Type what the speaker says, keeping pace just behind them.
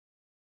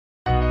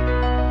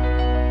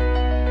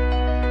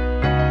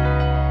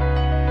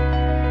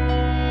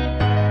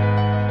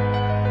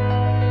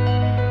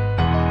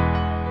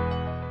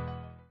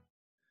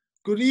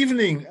Good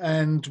evening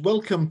and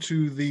welcome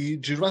to the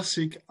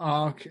Jurassic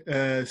Ark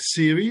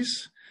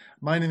series.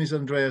 My name is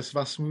Andreas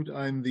Wasmuth.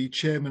 I'm the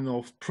chairman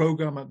of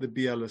program at the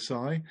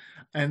BLSI,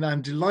 and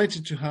I'm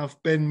delighted to have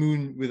Ben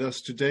Moon with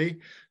us today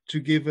to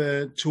give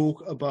a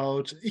talk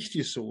about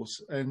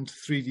ichthyosaurs and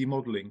 3D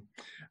modeling.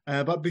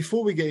 But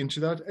before we get into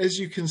that, as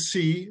you can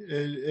see,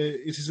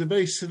 it is a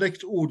very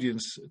select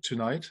audience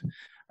tonight.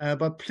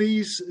 But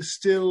please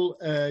still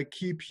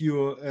keep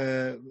your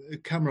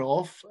camera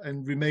off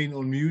and remain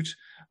on mute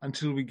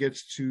until we get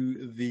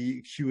to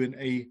the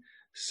Q&A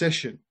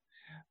session.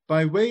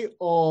 By way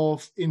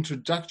of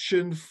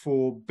introduction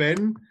for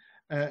Ben,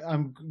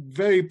 I'm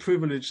very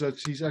privileged that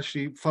he's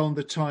actually found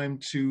the time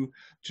to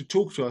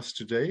talk to us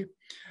today.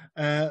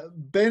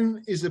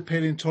 Ben is a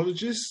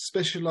paleontologist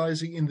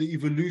specializing in the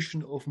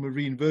evolution of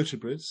marine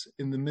vertebrates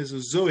in the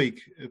Mesozoic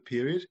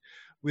period,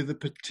 with a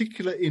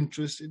particular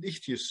interest in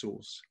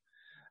ichthyosaurs.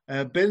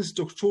 Ben's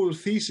doctoral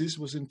thesis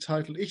was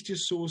entitled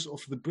Ichthyosaurs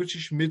of the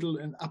British Middle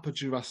and Upper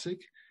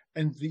Jurassic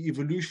and the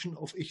Evolution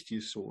of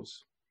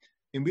Ichthyosaurs,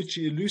 in which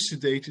he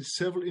elucidated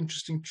several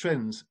interesting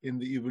trends in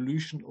the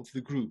evolution of the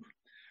group,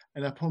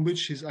 and upon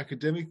which his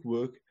academic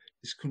work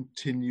is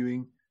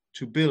continuing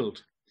to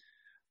build.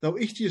 Though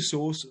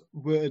ichthyosaurs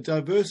were a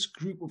diverse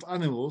group of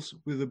animals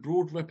with a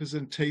broad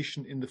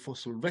representation in the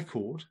fossil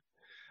record,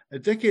 a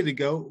decade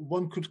ago,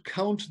 one could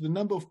count the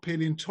number of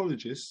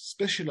paleontologists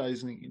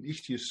specializing in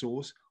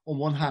ichthyosaurs on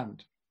one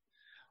hand.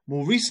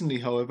 More recently,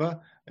 however,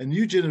 a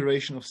new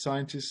generation of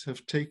scientists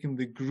have taken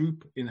the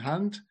group in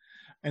hand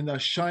and are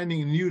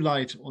shining a new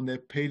light on their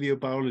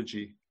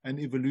paleobiology and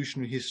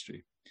evolutionary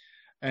history.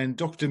 And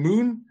Dr.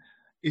 Moon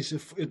is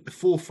at the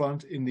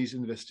forefront in these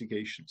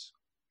investigations.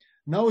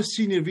 Now a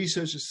senior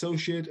research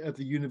associate at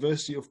the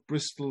University of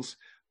Bristol's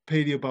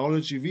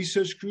Palaeobiology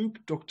Research Group,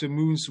 Dr.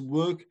 Moon's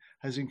work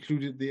has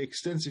included the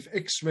extensive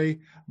X-ray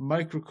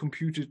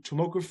microcomputed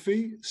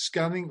tomography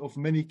scanning of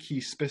many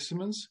key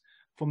specimens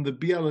from the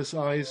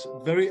BLSI's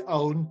very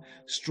own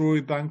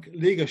Storybank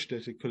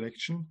Lagerstätte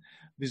collection,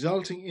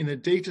 resulting in a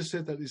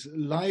dataset that is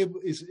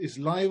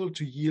liable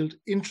to yield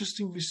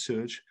interesting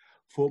research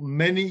for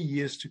many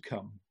years to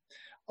come.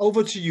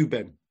 Over to you,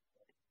 Ben.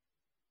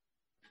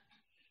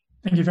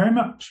 Thank you very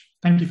much.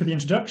 Thank you for the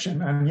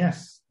introduction. And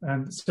yes,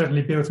 it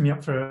certainly builds me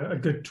up for a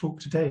good talk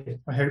today,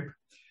 I hope.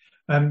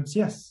 So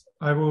yes,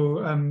 I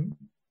will,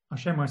 I'll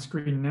share my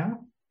screen now.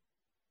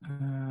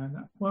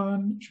 That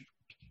one should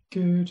be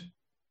good.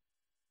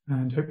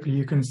 And hopefully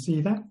you can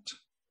see that.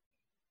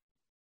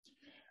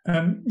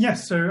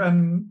 So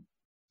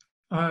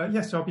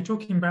I'll be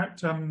talking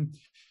about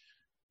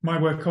my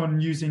work on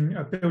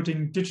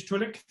building digital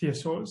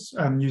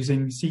ichthyosaurs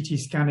using CT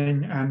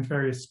scanning and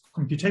various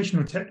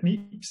computational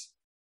techniques,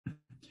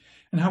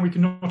 and how we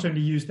can not only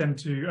use them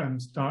to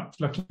start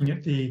looking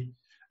at the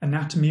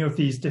anatomy of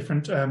these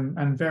different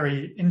and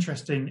very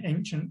interesting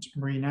ancient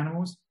marine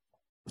animals,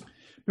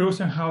 but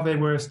also how they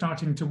were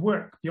starting to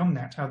work beyond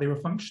that, how they were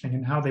functioning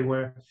and how they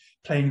were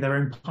playing their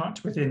own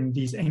part within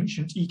these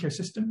ancient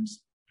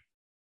ecosystems.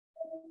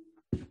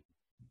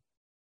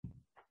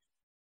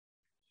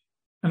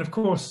 And of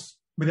course,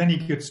 with any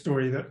good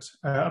story that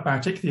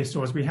about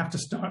ichthyosaurs, we have to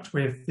start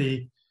with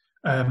the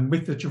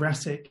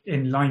Jurassic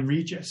in Lyme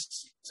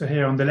Regis. So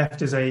here on the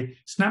left is a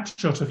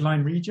snapshot of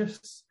Lyme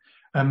Regis,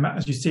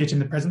 as you see it in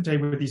the present day,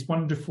 with these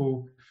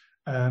wonderful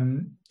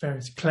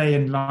various clay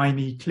and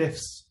limey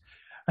cliffs.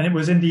 And it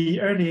was in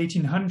the early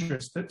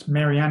 1800s that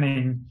Mary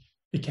Anning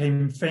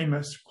became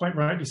famous, quite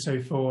rightly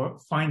so, for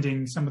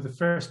finding some of the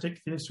first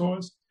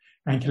ichthyosaurs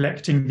and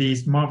collecting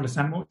these marvelous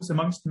animals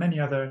amongst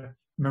many other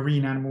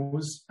marine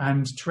animals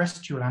and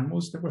terrestrial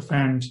animals that were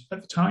found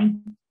at the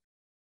time.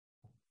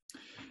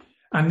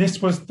 And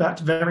this was that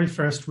very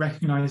first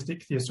recognized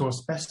ichthyosaur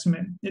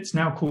specimen. It's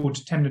now called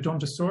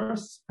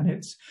Temnodontosaurus, and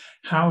it's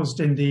housed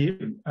in the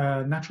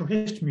Natural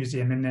History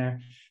Museum in their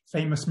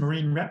famous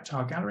marine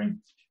reptile gallery,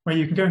 where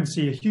you can go and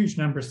see a huge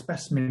number of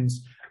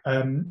specimens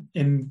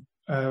in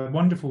a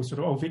wonderful sort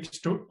of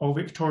old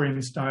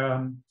Victorian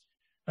style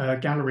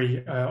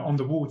gallery on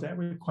the wall there,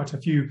 with quite a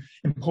few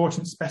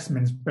important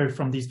specimens, both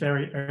from these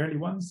very early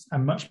ones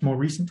and much more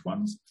recent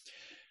ones.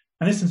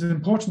 And this is an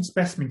important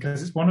specimen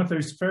because it's one of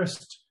those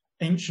first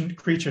ancient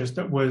creatures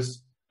that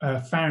was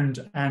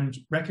found and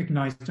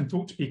recognized and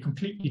thought to be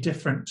completely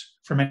different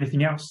from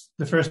anything else.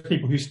 The first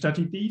people who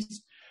studied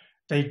these,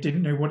 they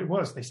didn't know what it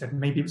was. They said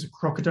maybe it was a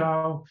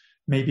crocodile,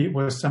 maybe it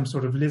was some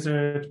sort of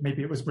lizard,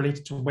 maybe it was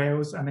related to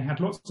whales, and they had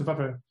lots of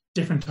other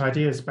different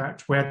ideas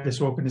about where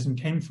this organism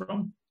came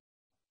from.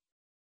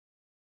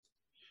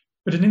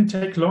 But it didn't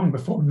take long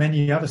before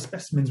many other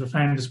specimens were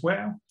found as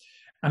well.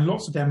 And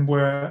lots of them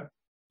were,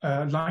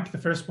 like the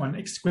first one,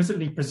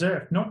 exquisitely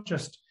preserved, not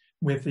just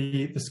with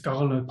the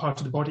skull and part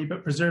of the body,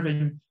 but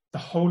preserving the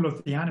whole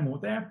of the animal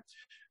there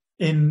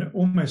in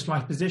almost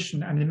life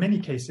position. And in many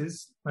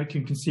cases, like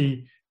you can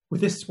see with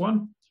this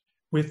one,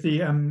 with the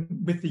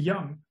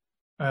young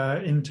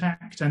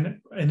intact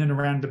and in and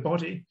around the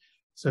body.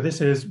 So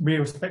this is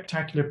real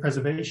spectacular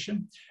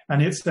preservation.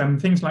 And it's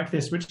things like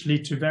this which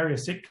lead to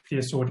various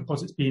ichthyosaur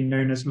deposits being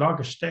known as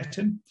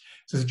Lagerstätten.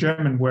 This is a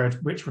German word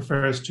which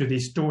refers to the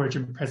storage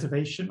and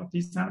preservation of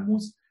these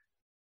animals.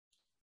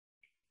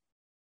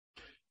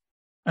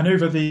 And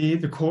over the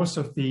course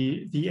of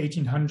the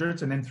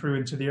 1800s and then through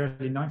into the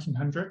early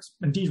 1900s,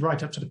 indeed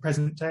right up to the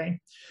present day,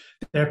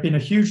 there have been a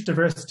huge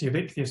diversity of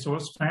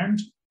ichthyosaurs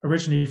found,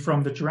 originally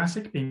from the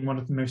Jurassic being one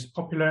of the most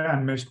popular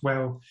and most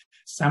well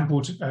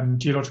sampled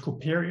geological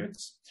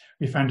periods.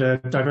 We found a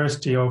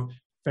diversity of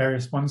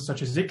various ones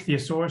such as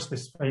Ichthyosaurs,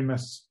 this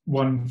famous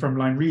one from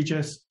Lyme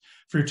Regis,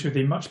 through to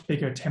the much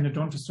bigger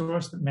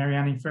Temnodontosaurus that Mary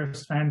Anning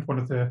first found, one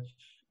of the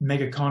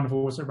mega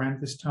carnivores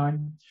around this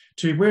time,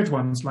 to weird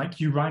ones like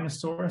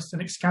Urinosaurus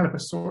and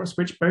Excalibursaurus,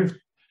 which both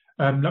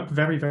look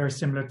very, very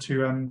similar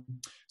to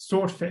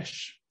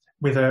swordfish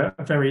with a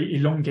very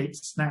elongate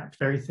snout,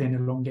 very thin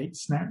elongate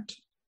snout.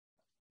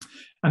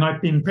 And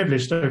I've been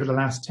privileged over the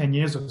last 10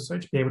 years or so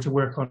to be able to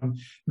work on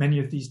many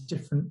of these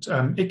different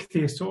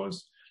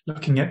ichthyosaurs,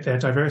 looking at their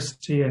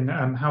diversity and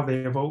how they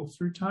evolve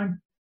through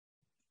time.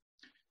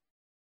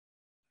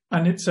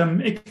 And it's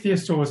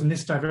ichthyosaurs and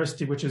this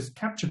diversity which has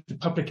captured the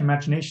public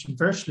imagination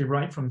virtually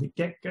right from the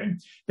get-go.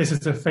 This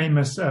is a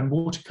famous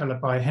watercolour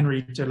by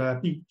Henry de la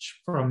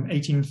Beach from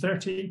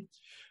 1830,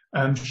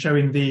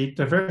 showing the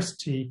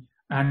diversity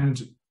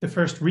and the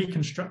first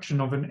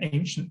reconstruction of an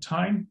ancient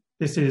time.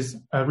 This is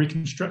a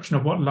reconstruction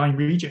of what Lyme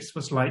Regis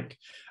was like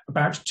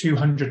about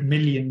 200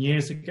 million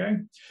years ago,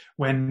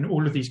 when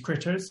all of these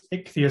critters,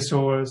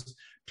 ichthyosaurs,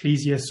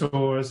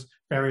 plesiosaurs,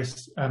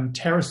 various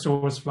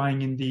pterosaurs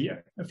flying in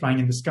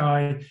the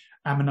sky,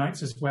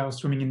 ammonites as well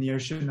swimming in the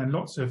ocean, and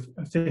lots of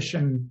fish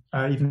and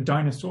even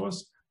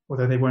dinosaurs,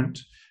 although they weren't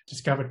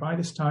discovered by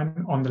this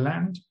time, on the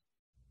land.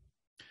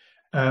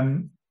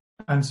 And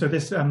so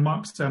this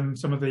marks some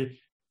of the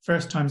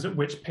first times at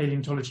which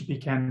paleontology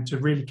began to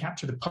really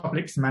capture the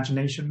public's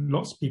imagination.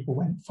 Lots of people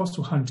went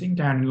fossil hunting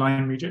down in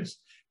Lyme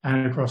Regis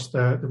and across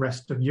the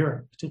rest of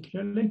Europe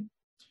particularly.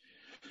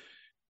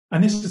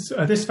 And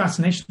this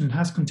fascination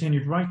has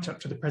continued right up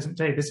to the present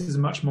day. This is a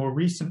much more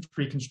recent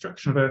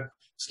reconstruction of a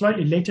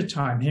slightly later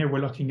time. Here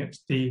we're looking at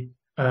the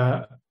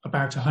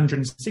about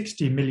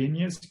 160 million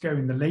years ago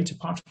in the later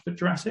part of the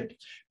Jurassic.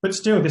 But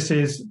still, this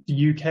is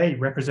the UK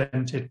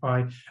represented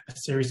by a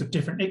series of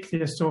different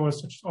ichthyosaurs,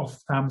 such as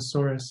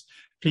Ophthalmosaurus,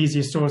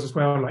 plesiosaurs as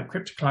well, like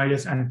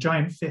Cryptoclydus, and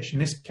giant fish, in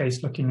this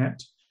case looking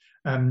at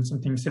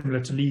something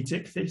similar to Leeds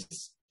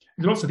ichthys.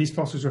 Lots of these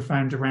fossils were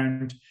found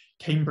around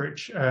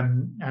Cambridge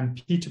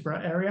and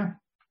Peterborough area,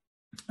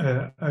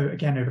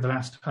 again over the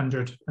last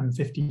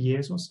 150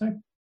 years or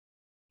so.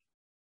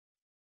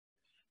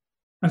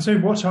 And so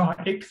what are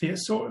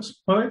ichthyosaurs?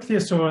 Well,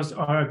 ichthyosaurs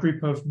are a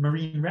group of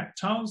marine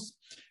reptiles.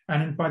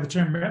 And by the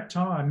term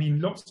reptile, I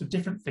mean lots of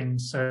different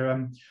things.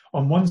 So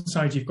on one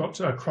side, you've got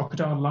a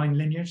crocodile line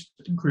lineage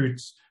that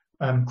includes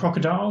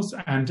crocodiles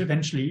and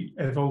eventually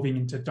evolving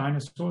into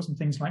dinosaurs and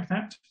things like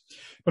that.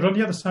 But on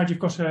the other side, you've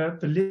got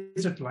the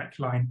lizard-like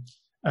line.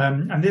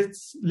 And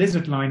this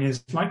lizard line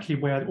is likely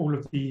where all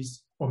of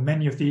these, or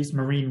many of these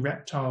marine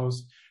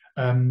reptiles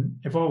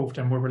evolved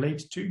and were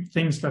related to.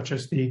 Things such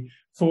as the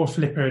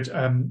four-flippered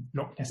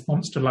Loch Ness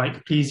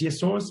monster-like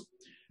plesiosaurs,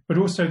 but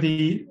also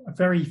the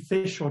very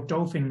fish or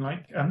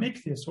dolphin-like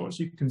ichthyosaurs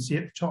you can see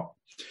at the top.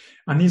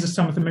 And these are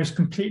some of the most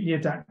completely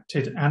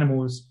adapted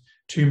animals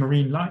to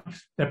marine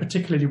life. They're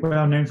particularly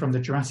well known from the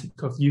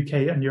Jurassic of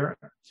UK and Europe,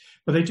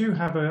 but they do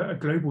have a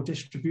global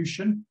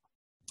distribution,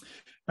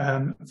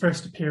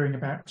 first appearing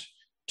about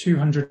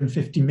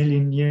 250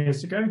 million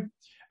years ago,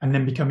 and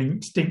then becoming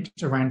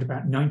extinct around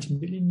about 90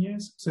 million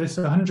years. So this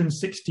is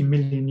 160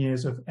 million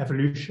years of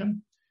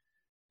evolution.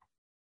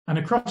 And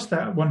across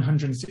that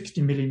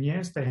 160 million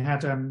years, they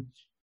had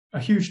a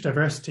huge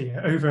diversity.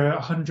 Over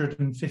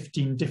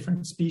 115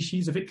 different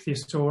species of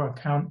ichthyosaur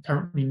are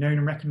currently known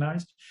and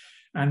recognized,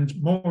 and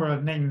more are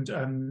named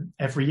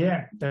every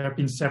year. There have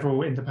been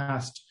several in the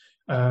past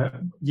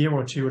year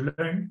or two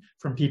alone,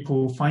 from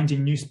people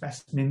finding new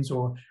specimens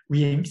or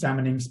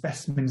re-examining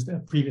specimens that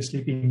have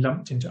previously been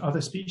lumped into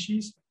other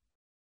species.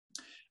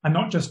 And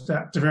not just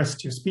that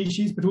diversity of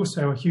species, but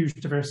also a huge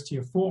diversity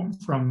of form,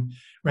 from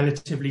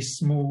relatively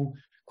small,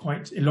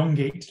 quite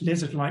elongate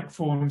lizard-like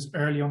forms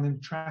early on in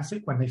the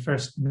Triassic when they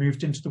first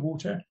moved into the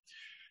water,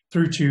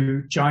 through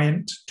to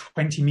giant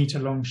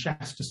 20-meter-long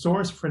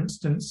Shastasaurus, for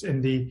instance, in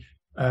the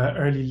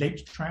early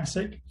late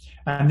Triassic,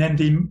 and then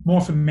the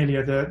more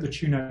familiar, the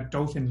tuna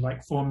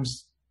dolphin-like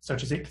forms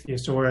such as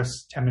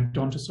Ichthyosaurus,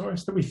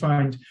 Temnodontosaurus, that we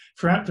find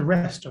throughout the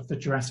rest of the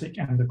Jurassic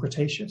and the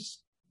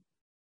Cretaceous.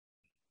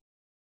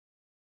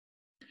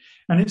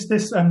 And it's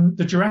this,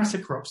 the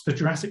Jurassic rocks, the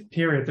Jurassic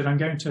period, that I'm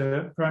going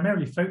to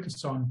primarily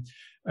focus on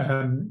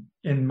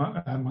in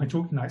my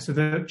talk tonight. So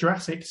the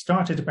Jurassic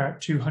started about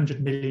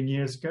 200 million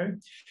years ago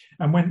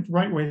and went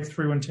right way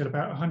through until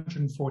about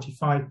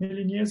 145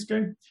 million years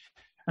ago.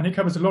 And it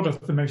covers a lot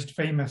of the most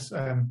famous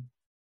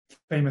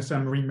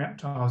marine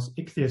reptiles,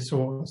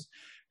 ichthyosaurs,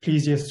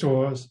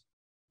 plesiosaurs,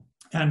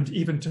 and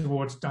even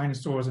towards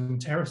dinosaurs and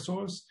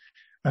pterosaurs.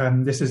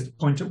 This is the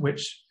point at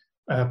which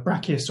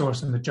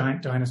Brachiosaurus and the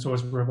giant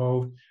dinosaurs were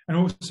evolved, and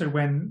also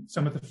when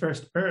some of the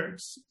first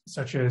birds,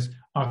 such as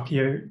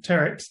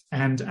Archaeopteryx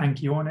and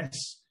Anchiornis,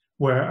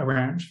 were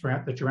around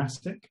throughout the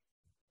Jurassic.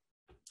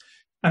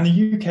 And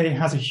the UK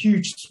has a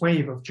huge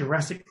swathe of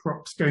Jurassic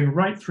rocks going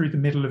right through the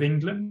middle of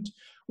England,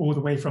 all the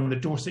way from the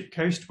Dorset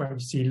coast, where we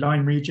see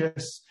Lyme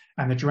Regis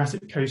and the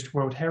Jurassic Coast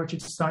World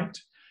Heritage Site,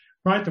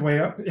 right the way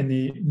up in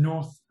the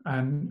north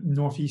and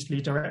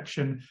northeasterly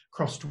direction,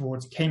 across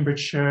towards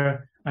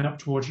Cambridgeshire and up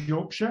towards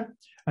Yorkshire.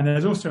 And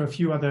there's also a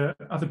few other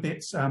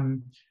bits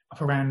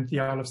up around the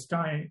Isle of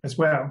Skye as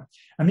well.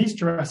 And these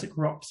Jurassic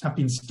rocks have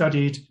been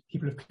studied,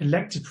 people have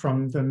collected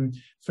from them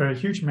for a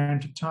huge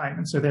amount of time.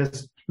 And so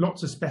there's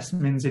lots of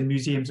specimens in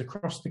museums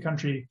across the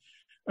country,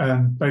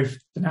 both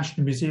the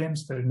National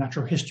Museums, the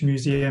Natural History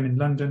Museum in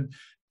London,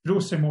 but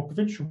also more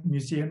provincial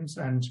museums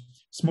and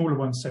smaller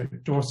ones. So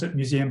Dorset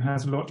Museum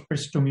has a lot,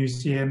 Bristol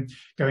Museum,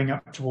 going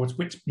up towards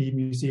Whitby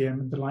Museum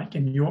and the like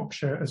in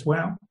Yorkshire as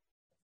well.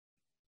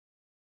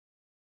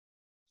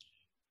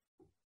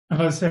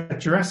 And as I said,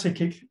 Jurassic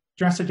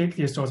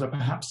ichthyosaurs are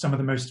perhaps some of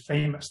the most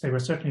famous. They were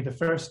certainly the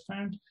first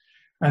found,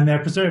 and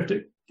they're preserved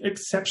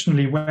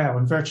exceptionally well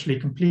and virtually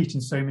complete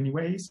in so many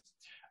ways.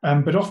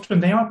 But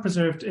often they are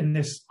preserved in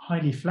this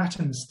highly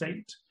flattened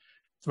state,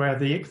 where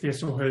the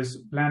ichthyosaur has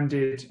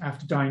landed,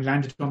 after dying,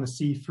 landed on the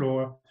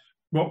seafloor,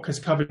 rock has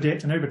covered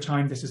it, and over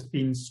time this has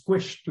been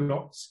squished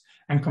lots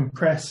and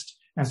compressed,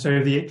 and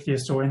so the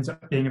ichthyosaur ends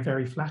up being a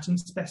very flattened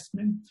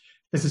specimen.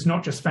 This is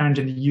not just found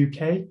in the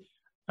UK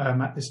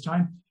at this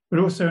time, but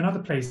also in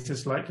other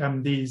places like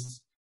these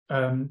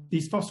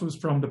fossils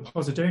from the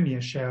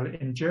Posidonia shell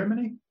in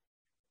Germany.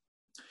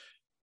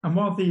 And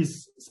while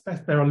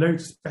there are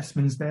loads of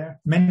specimens there,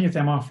 many of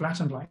them are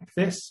flattened like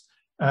this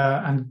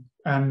and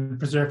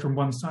preserved from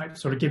one side,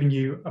 sort of giving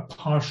you a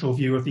partial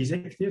view of these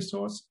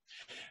ichthyosaurs.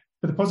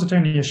 But the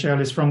Posidonia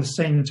shell is from the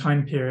same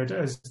time period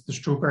as the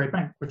Strawberry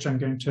Bank, which I'm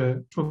going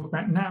to talk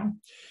about now.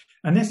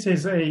 And this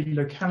is a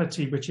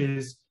locality which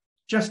is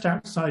just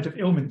outside of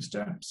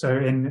Ilminster, so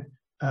in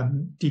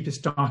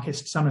deepest,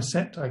 darkest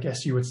Somerset, I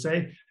guess you would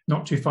say,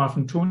 not too far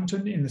from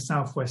Taunton in the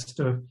southwest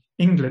of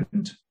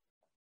England.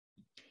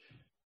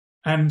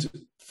 And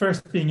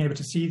first being able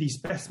to see these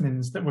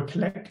specimens that were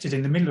collected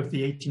in the middle of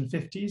the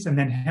 1850s and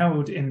then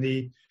held in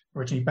the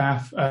originally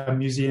Bath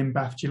Museum,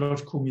 Bath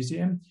Geological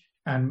Museum,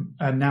 and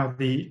now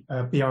the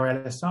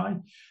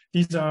BRLSI.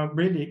 These are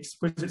really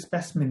exquisite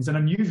specimens and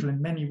unusual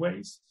in many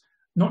ways,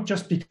 not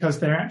just because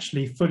they're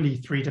actually fully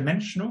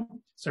three-dimensional.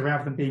 So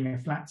rather than being a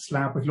flat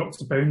slab with lots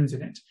of bones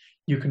in it,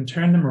 you can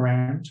turn them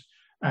around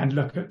and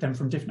look at them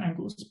from different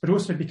angles, but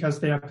also because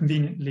they are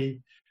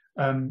conveniently,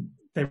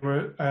 they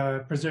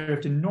were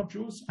preserved in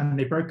nodules and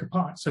they broke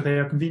apart. So they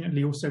are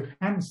conveniently also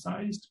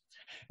hand-sized,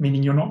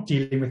 meaning you're not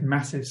dealing with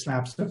massive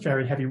slabs of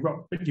very heavy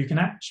rock, but you can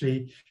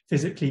actually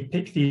physically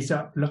pick these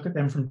up, look at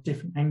them from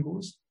different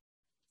angles.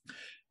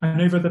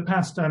 And over the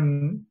past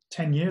 10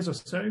 years or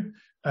so,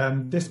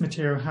 this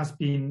material has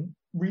been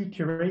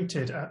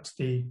recurated at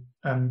the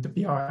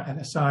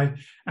BRLSI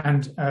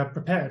and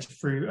prepared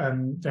through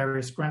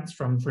various grants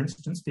from, for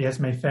instance, the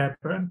Esme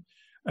Fairburn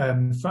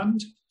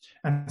Fund.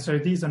 And so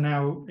these are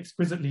now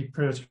exquisitely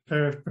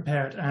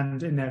prepared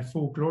and in their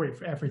full glory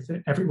for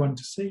everyone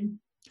to see.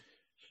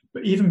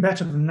 But even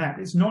better than that,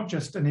 it's not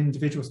just an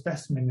individual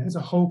specimen. There's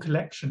a whole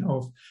collection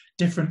of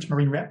different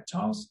marine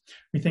reptiles.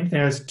 We think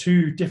there's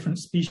 2 different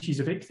species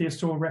of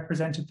ichthyosaur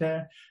represented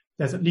there.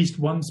 There's at least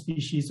 1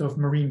 species of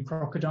marine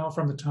crocodile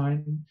from the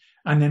time,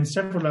 and then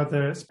several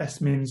other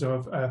specimens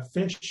of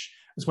fish,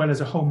 as well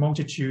as a whole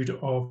multitude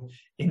of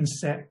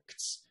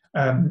insects,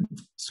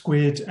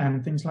 squid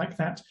and things like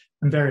that,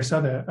 and various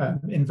other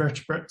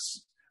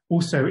invertebrates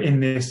also in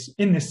this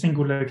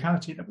single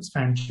locality that was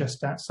found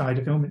just outside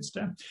of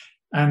Ilminster.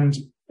 And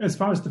as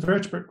far as the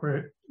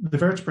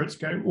vertebrates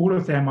go, all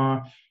of them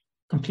are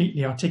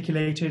completely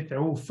articulated.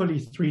 They're all fully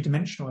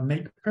three-dimensional and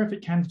make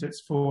perfect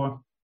candidates for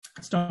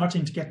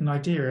starting to get an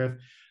idea of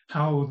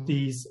how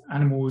these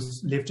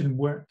animals lived and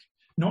worked,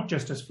 not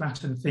just as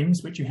flattened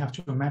things, which you have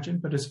to imagine,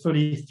 but as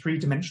fully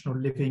three-dimensional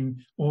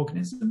living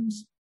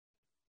organisms.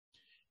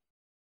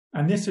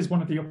 And this is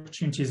one of the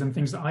opportunities and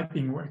things that I've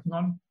been working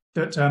on,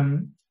 that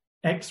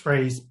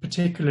X-rays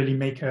particularly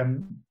make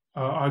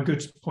are a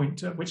good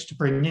point at which to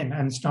bring in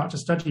and start to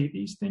study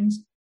these things.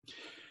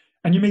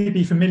 And you may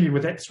be familiar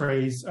with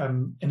X-rays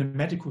in a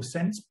medical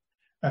sense.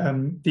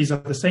 These are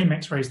the same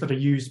X-rays that are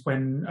used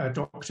when a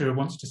doctor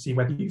wants to see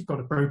whether you've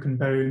got a broken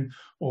bone,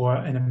 or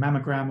in a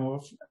mammogram,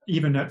 or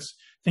even at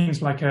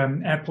things like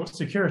airport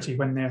security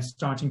when they're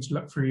starting to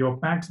look through your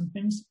bags and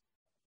things.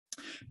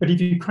 But if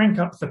you crank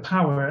up the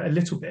power a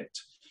little bit,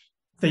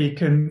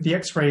 the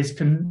X-rays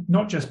can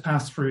not just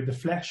pass through the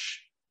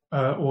flesh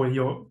or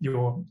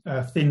your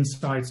thin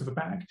sides of a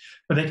bag,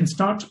 but they can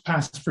start to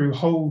pass through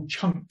whole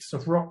chunks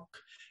of rock.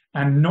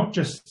 And not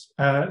just,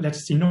 let us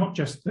see, not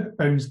just the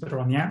bones that are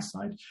on the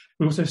outside,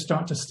 we also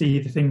start to see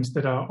the things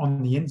that are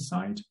on the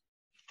inside.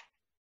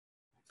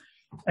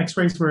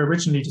 X-rays were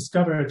originally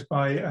discovered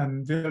by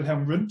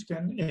Wilhelm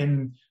Röntgen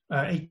in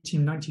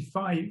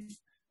 1895.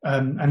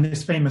 And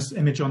this famous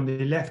image on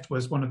the left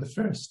was one of the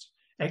first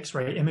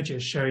X-ray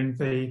images showing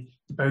the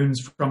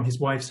bones from his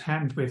wife's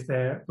hand with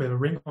a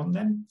ring on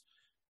them.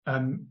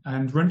 And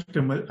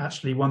Röntgen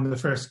actually won the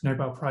first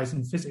Nobel Prize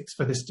in Physics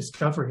for this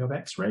discovery of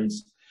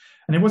X-rays.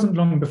 And it wasn't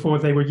long before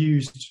they were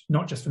used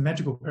not just for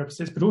medical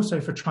purposes, but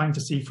also for trying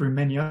to see through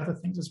many other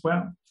things as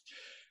well.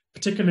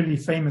 Particularly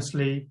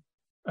famously,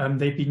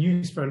 they've been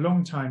used for a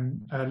long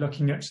time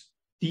looking at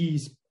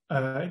these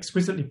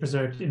exquisitely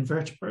preserved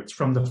invertebrates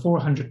from the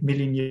 400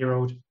 million year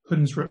old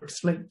Hunsrück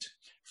slate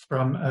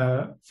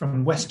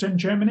from Western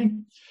Germany.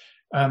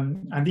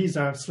 And these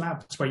are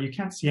slabs where you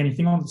can't see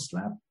anything on the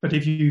slab, but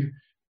if you,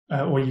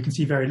 or you can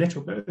see very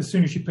little, but as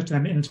soon as you put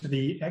them into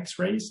the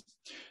X-rays,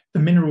 the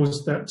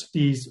minerals that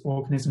these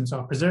organisms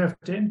are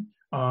preserved in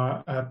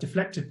are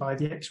deflected by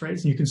the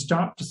X-rays, and you can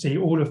start to see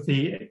all of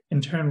the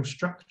internal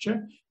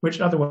structure, which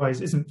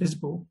otherwise isn't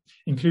visible,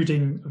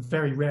 including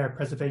very rare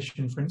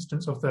preservation, for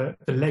instance, of the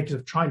legs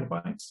of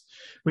trilobites,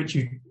 which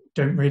you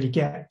don't really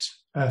get,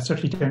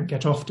 certainly don't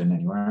get often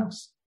anywhere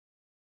else.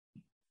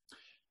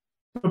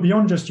 But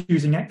beyond just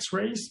using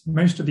X-rays,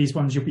 most of these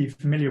ones you'll be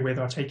familiar with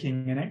are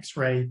taking an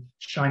X-ray,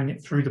 shining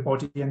it through the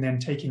body, and then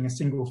taking a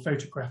single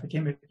photographic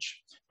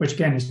image, which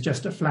again is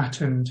just a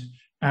flattened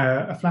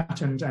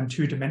and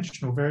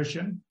two-dimensional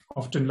version,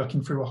 often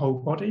looking through a whole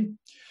body.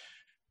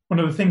 One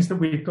of the things that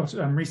we've got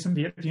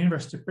recently at the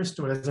University of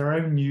Bristol is our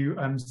own new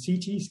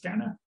CT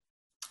scanner.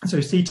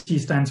 So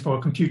CT stands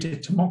for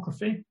computed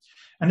tomography.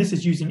 And this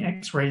is using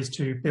X-rays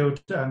to build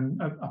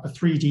up a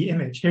 3D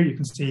image. Here you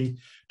can see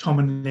Tom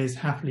and Liz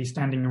happily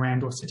standing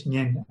around or sitting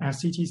in our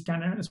CT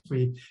scanner as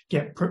we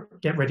get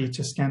ready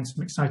to scan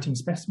some exciting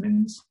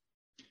specimens.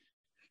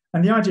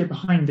 And the idea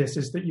behind this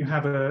is that you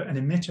have an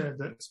emitter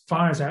that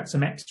fires out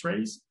some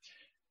X-rays.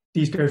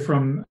 These go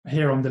from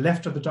here on the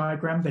left of the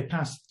diagram, they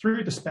pass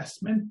through the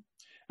specimen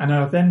and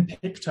are then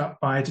picked up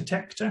by a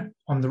detector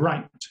on the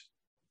right,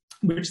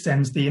 which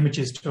sends the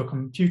images to a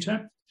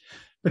computer.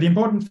 But the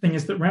important thing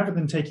is that rather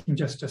than taking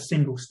just a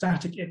single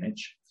static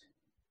image,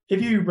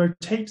 if you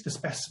rotate the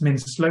specimen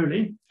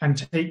slowly and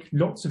take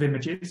lots of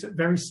images at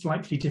very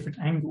slightly different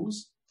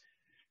angles,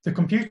 the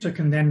computer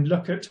can then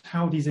look at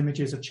how these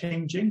images are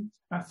changing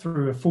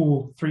through a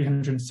full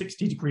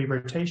 360-degree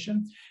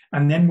rotation,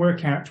 and then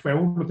work out where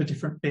all of the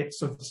different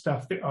bits of the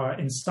stuff that are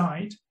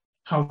inside,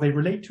 how they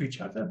relate to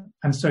each other.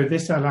 And so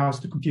this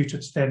allows the computer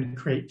to then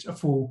create a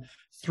full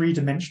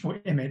three-dimensional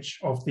image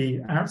of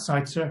the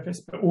outside surface,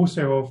 but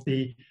also of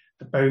the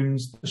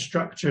bones, the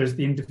structures,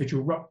 the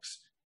individual rocks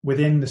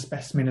within the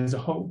specimen as a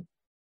whole.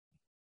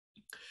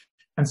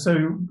 And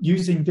so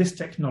using this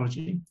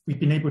technology, we've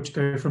been able to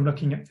go from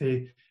looking at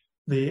the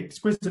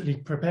exquisitely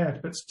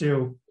prepared but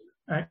still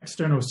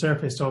external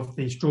surface of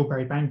the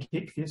strawberry bank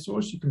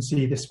ichthyosaurs, you can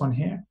see this one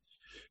here,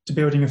 to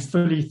building a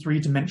fully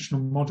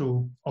three-dimensional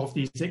model of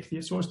these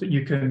ichthyosaurs that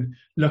you can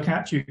look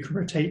at, you can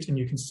rotate, and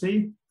you can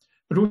see,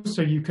 but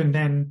also you can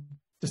then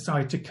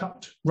decide to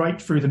cut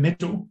right through the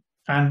middle.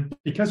 And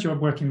because you're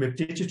working with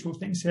digital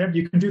things here,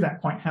 you can do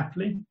that quite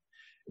happily.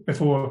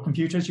 Before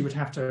computers, you would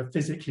have to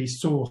physically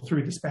saw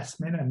through the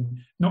specimen, and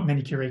not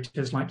many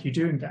curators like you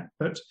doing that.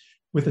 But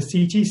with a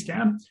CT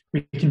scan,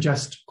 we can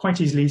just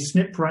quite easily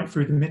snip right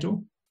through the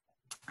middle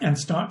and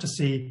start to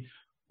see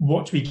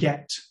what we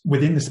get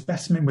within the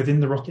specimen, within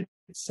the rock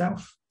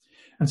itself.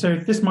 And so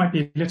this might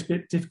be a little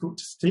bit difficult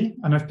to see,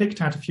 and I've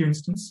picked out a few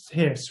instances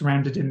here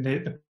surrounded in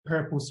the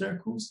purple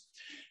circles.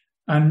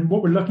 And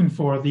what we're looking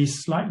for are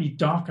these slightly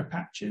darker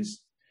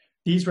patches.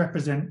 These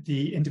represent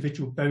the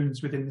individual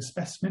bones within the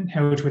specimen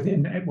held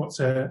within what's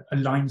a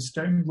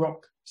limestone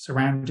rock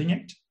surrounding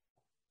it.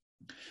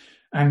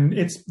 And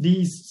it's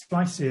these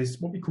slices,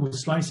 what we call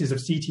slices of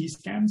CT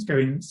scans,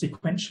 going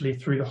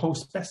sequentially through the whole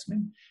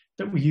specimen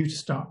that we use to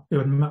start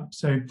building them up.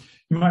 So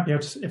you might be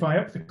able to, if I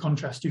up the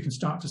contrast, you can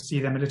start to see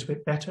them a little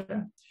bit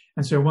better.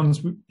 And so ones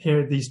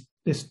here,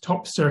 this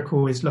top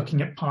circle is looking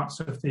at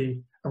parts of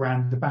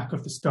around the back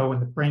of the skull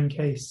and the brain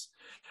case.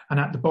 And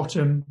at the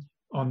bottom,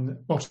 on the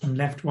bottom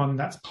left one,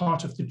 that's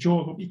part of the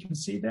jaw that we can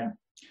see there.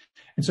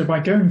 And so by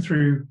going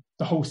through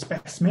the whole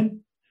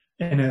specimen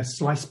in a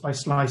slice by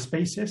slice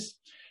basis,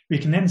 we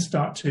can then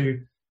start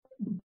to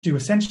do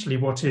essentially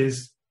what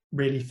is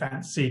really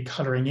fancy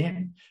colouring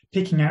in,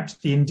 picking out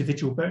the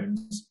individual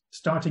bones,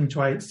 starting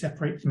to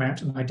separate them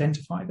out and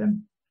identify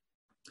them.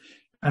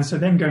 And so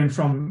then going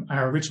from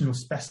our original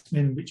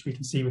specimen, which we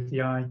can see with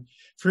the eye,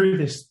 through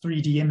this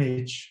 3D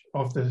image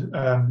of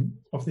the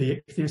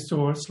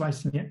ichthyosaur,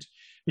 slicing it,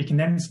 we can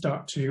then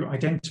start to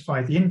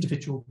identify the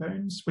individual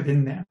bones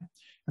within there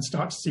and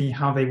start to see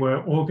how they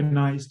were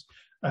organised,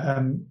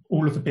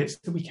 all of the bits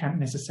that we can't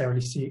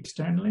necessarily see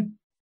externally.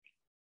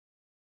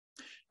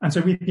 And so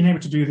we've been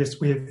able to do this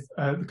with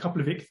a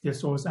couple of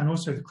ichthyosaurs and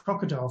also the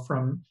crocodile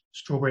from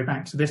Strawberry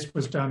Bank. So this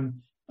was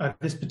done,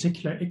 this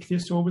particular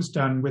ichthyosaur was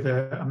done with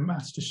a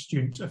master's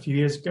student a few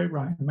years ago,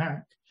 Ryan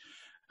Merrick.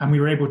 And we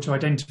were able to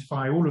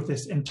identify all of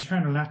this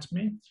internal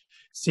anatomy,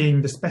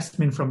 seeing the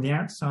specimen from the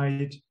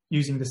outside,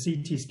 using the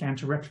CT scan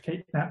to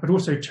replicate that, but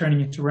also turning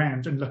it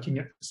around and looking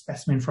at the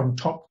specimen from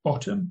top,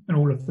 bottom, and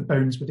all of the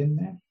bones within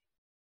there.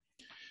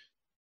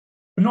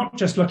 But not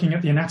just looking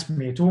at the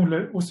anatomy, it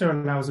also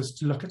allows us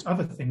to look at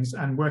other things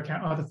and work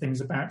out other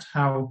things about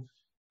how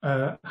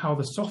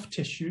the soft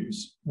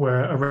tissues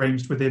were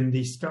arranged within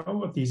the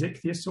skull of these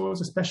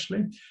ichthyosaurs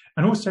especially,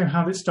 and also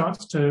how it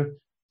starts to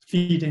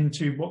feed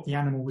into what the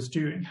animal was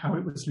doing, how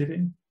it was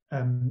living,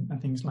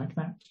 and things like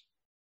that.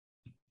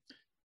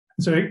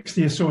 And so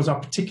ichthyosaurs are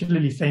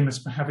particularly famous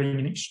for having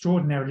an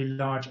extraordinarily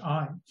large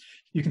eye.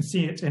 You can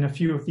see it in a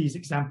few of these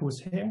examples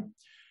here.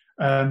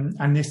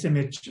 And this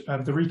image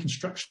of the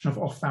reconstruction of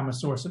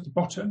Ophthalmosaurus at the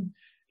bottom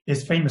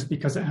is famous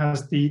because it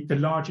has the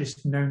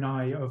largest known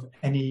eye of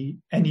any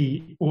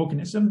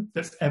organism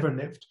that's ever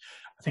lived.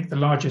 I think the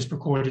largest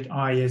recorded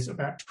eye is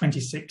about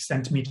 26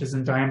 centimeters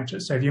in diameter.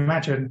 So if you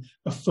imagine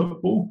a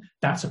football,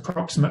 that's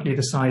approximately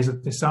the size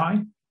of this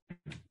eye.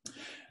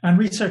 And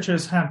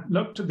researchers have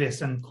looked at this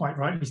and quite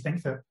rightly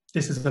think that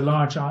this is a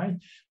large eye.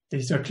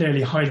 These are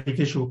clearly highly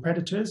visual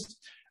predators.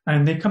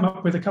 And they come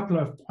up with a couple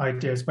of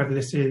ideas, whether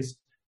this is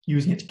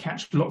using it to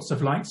catch lots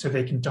of light so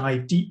they can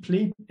dive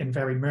deeply in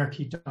very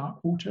murky, dark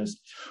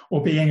waters,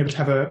 or being able to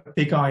have a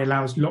big eye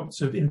allows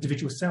lots of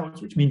individual cells,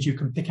 which means you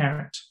can pick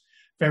out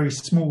very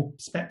small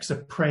specks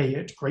of prey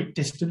at great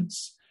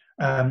distance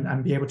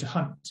and be able to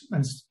hunt.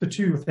 And the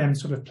two of them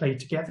sort of play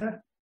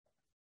together.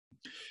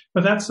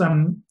 But that's,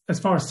 as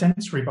far as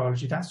sensory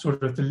biology, that's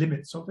sort of the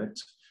limits of it.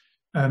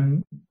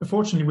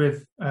 Unfortunately,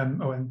 with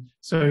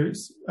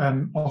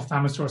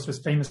Ophthalmosaurus was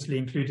famously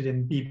included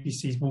in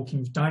BBC's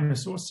Walking with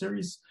Dinosaurs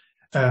series,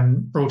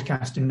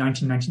 broadcast in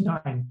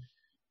 1999,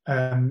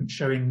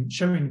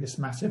 showing this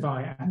massive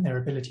eye and their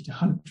ability to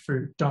hunt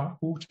through dark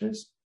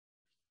waters.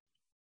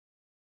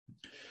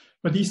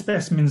 But these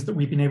specimens that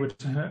we've been able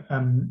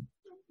to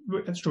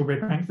at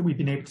Strawberry Bank that we've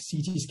been able to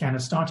CT scan are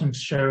starting to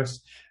show us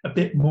a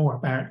bit more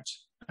about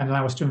and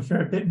allow us to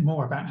infer a bit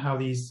more about how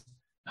these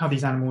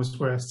animals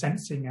were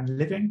sensing and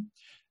living.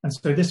 And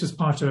so this was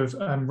part of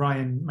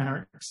Ryan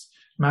Marrick's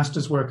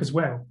master's work as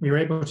well. We were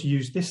able to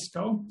use this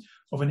skull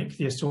of an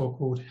ichthyosaur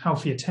called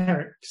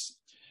Halphioteryx,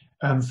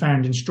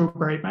 found in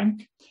Strawberry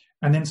Bank,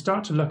 and then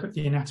start to look at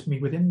the anatomy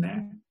within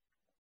there.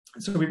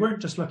 So we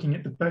weren't just looking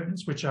at the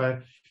bones, which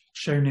are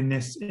shown in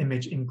this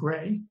image in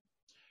grey,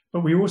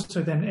 but we were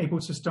also then able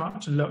to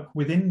start to look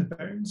within the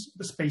bones,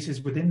 the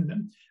spaces within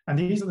them. And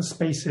these are the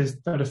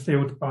spaces that are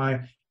filled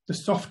by the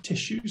soft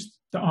tissues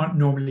that aren't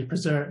normally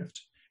preserved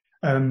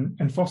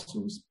in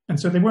fossils. And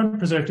so they weren't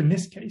preserved in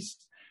this case,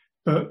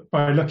 but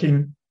by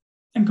looking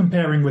and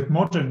comparing with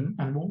modern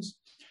animals,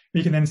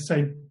 we can then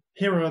say,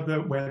 here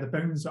are where the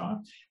bones are.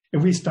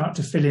 If we start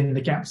to fill in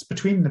the gaps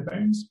between the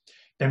bones,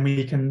 then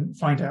we can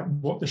find out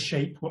what the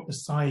shape, what the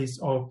size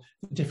of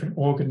the different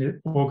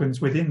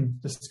organs within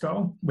the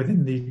skull,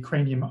 within the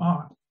cranium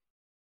are.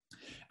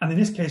 And in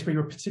this case, we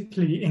were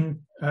particularly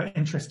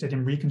interested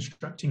in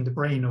reconstructing the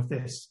brain of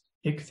this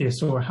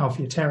ichthyosaur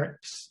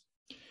Halphioteryx.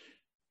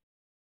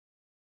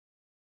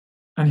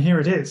 And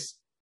here it is.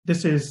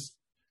 This is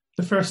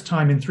the first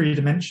time in 3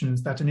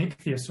 dimensions that an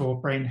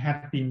ichthyosaur brain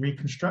had been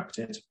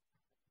reconstructed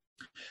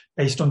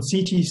based on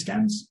CT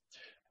scans.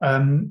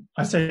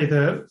 I say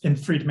in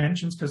 3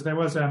 dimensions because there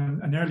was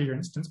an earlier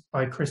instance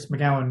by Chris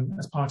McGowan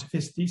as part of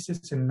his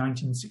thesis in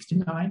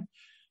 1969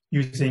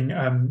 using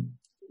an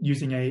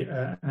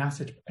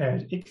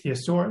acid-prepared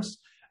ichthyosaurus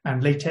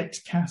and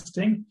latex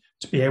casting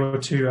to be able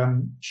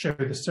to show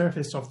the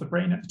surface of the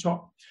brain at the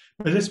top.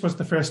 But this was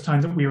the first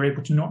time that we were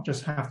able to not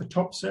just have the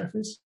top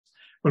surface,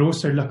 but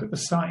also look at the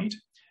side.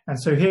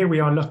 And so here we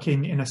are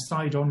looking in a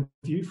side-on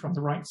view from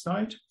the right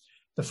side.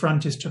 The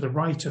front is to the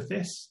right of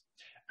this.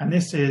 And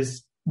this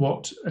is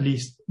what at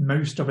least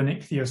most of an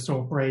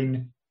ichthyosaur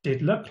brain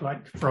did look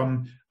like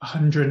from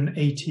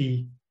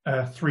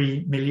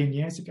 183 million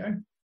years ago.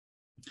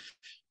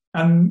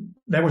 And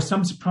there were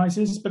some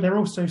surprises, but there are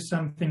also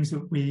some things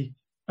that we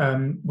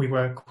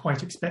were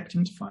quite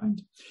expecting to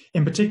find.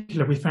 In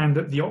particular, we found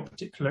that the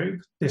optic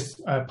lobe, this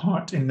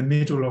part in the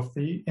middle of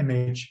the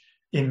image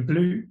in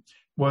blue,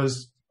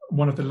 was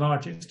one of the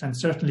largest and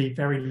certainly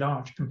very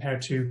large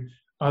compared to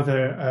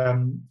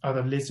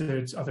other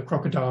lizards, other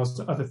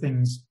crocodiles, other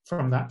things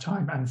from that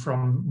time and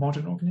from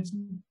modern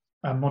organisms,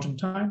 modern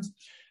times.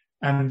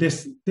 And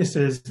this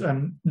is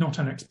not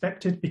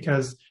unexpected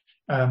because,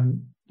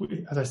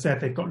 as I said,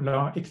 they've got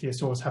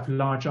ichthyosaurs have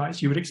large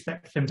eyes. You would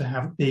expect them to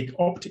have a big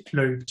optic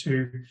lobe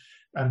to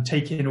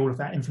take in all of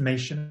that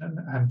information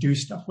and do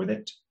stuff with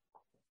it.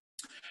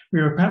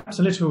 We were perhaps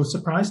a little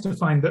surprised to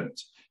find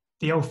that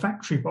the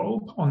olfactory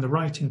bulb on the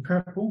right in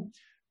purple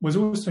was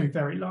also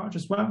very large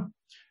as well.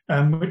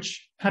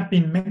 Which had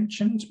been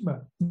mentioned,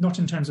 well, not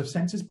in terms of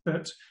senses,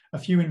 but a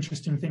few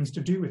interesting things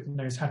to do with the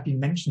nose had been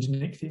mentioned in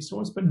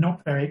ichthyosaurs, but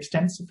not very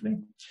extensively.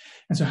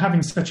 And so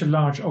having such a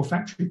large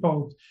olfactory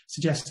bulb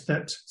suggests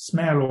that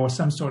smell or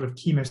some sort of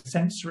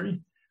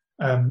chemosensory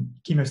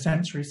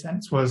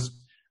sense was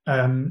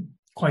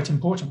quite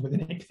important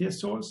within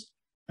ichthyosaurs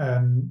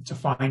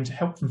to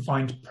help them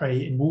find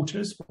prey in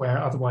waters where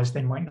otherwise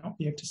they might not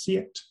be able to see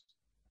it.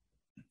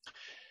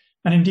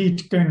 And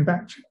indeed, going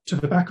back to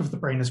the back of the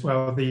brain as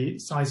well, the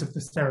size of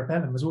the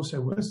cerebellum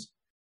was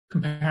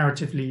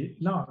comparatively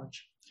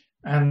large.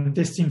 And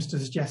this seems to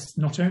suggest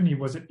not only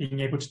was it being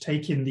able to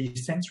take in the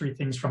sensory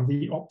things from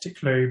the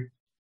optic lobe,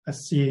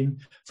 as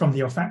seeing, from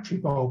the olfactory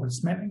bulb and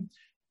smelling,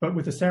 but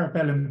with the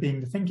cerebellum being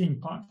the thinking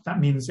part, that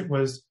means it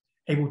was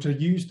able to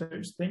use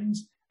those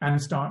things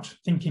and start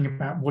thinking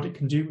about what it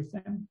can do with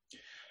them.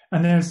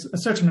 And there's a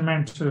certain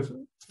amount of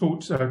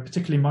thought,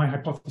 particularly my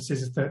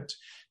hypothesis, is that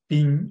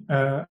being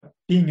a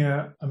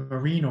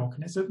marine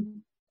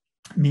organism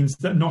means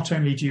that not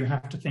only do you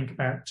have to think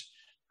about,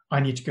 I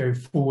need to go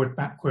forward,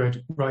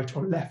 backward, right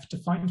or left to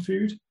find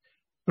food,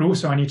 but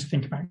also I need to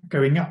think about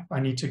going up. I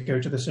need to go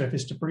to the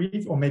surface to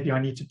breathe, or maybe I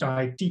need to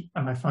dive deep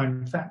and I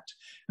find that.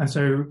 And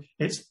so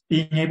it's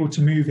being able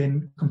to move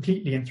in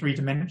completely in 3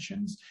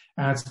 dimensions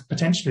adds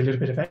potentially a little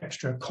bit of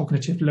extra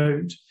cognitive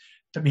load.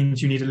 That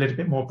means you need a little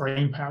bit more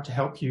brain power to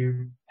help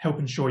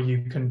ensure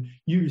you can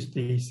use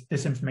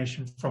this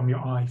information from your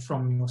eye,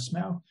 from your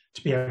smell,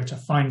 to be able to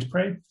find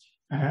prey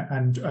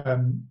and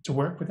to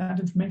work with that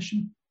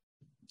information.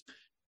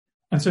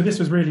 And so this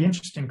was really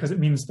interesting because it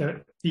means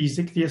that these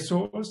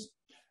ichthyosaurs,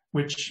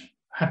 which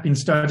had been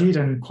studied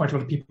and quite a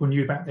lot of people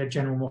knew about their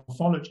general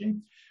morphology,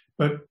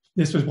 but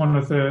this was one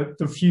of the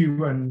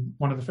few and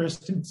one of the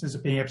first instances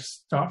of being able to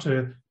start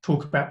to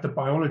talk about the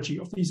biology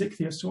of these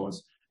ichthyosaurs,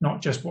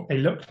 not just what they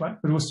looked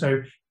like, but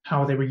also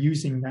how they were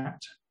using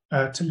that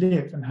to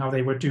live and how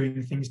they were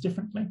doing things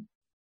differently.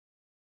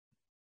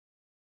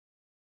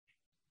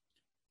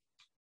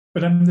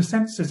 But the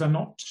senses are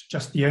not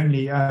just the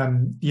only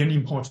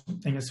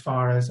important thing as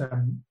far as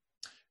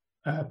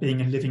being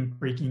a living,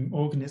 breathing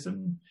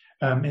organism.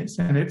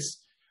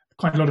 It's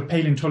quite a lot of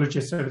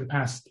paleontologists over the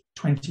past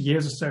 20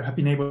 years or so have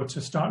been able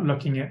to start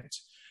looking at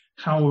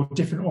how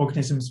different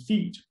organisms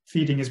feed.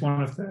 Feeding is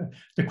one of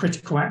the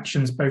critical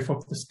actions, both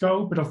of the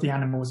skull, but of the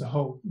animal as a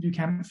whole. If you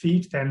can't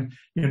feed, then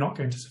you're not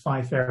going to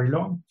survive very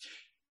long.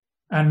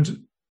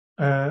 And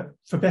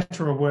for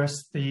better or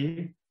worse,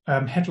 the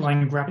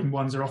headline-grabbing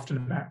ones are often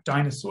about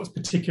dinosaurs,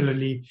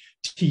 particularly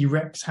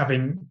T-Rex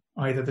having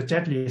either the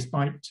deadliest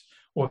bite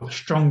or the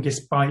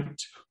strongest bite,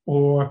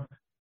 or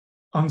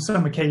on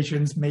some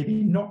occasions,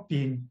 maybe not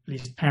being, at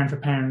least pound for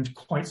pound,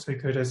 quite so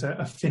good as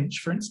a finch,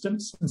 for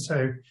instance. And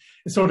so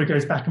it sort of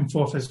goes back and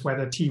forth as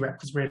whether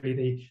T-Rex was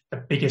really the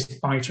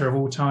biggest biter of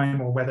all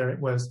time, or whether it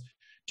was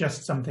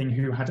just something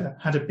who had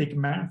a big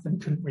mouth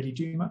and couldn't really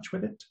do much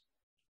with it.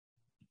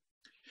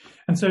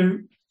 And so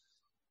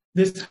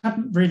this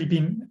hadn't really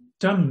been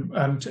done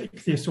to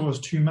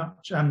ichthyosaurs too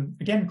much.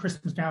 Again, Chris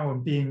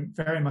McGowan, being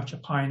very much a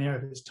pioneer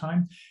of his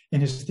time,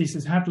 in his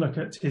thesis had looked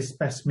at his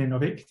specimen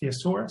of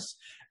Ichthyosaurus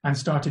and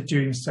started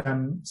doing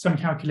some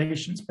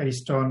calculations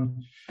based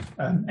on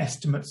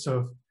estimates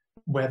of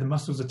where the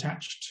muscles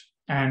attached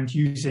and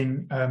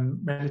using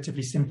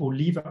relatively simple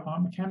lever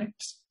arm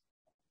mechanics.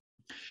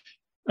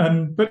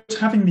 But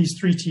having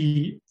these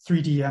 3D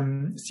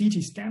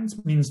CT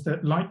scans means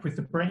that, like with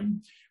the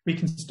brain, we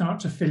can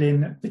start to fill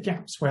in the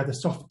gaps where the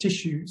soft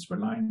tissues were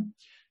lying.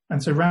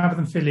 And so rather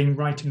than filling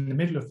right in the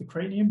middle of the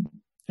cranium,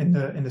 in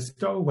the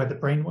skull where the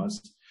brain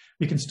was,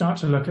 we can start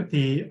to look at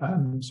the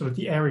sort of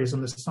the areas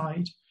on the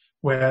side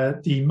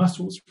where the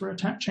muscles were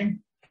attaching.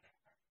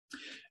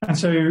 And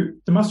so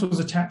the muscles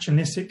attach in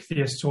this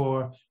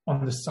ichthyosaur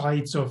on the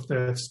sides of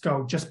the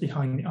skull, just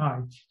behind the eye.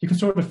 You can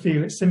sort of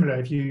feel it similar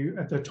if you,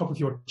 at the top of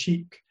your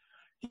cheek,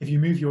 if you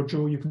move your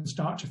jaw, you can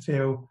start to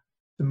feel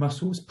the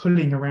muscles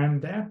pulling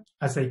around there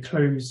as they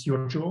close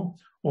your jaw,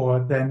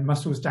 or then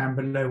muscles down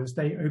below as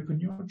they open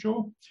your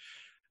jaw.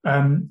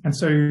 And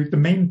so the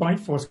main bite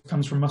force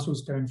comes from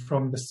muscles going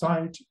from the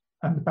side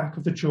and the back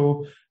of the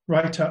jaw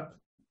right up,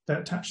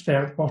 that attach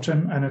there at the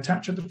bottom and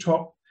attach at the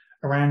top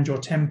around your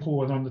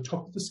temple and on the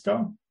top of the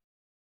skull.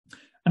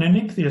 And in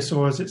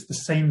ichthyosaurs, it's the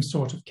same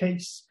sort of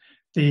case.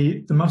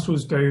 The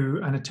muscles go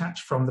and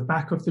attach from the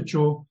back of the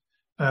jaw,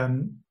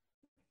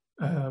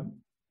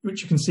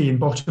 which you can see in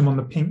bottom on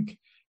the pink,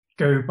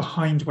 go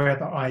behind where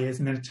the eye is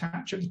and then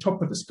attach at the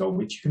top of the skull,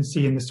 which you can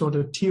see in the sort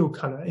of teal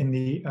colour in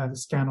the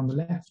scan on the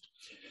left.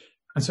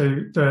 And so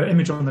the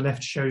image on the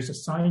left shows a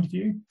side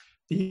view.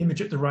 The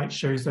image at the right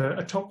shows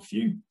a top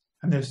view.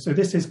 And so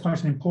this is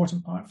quite an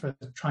important part for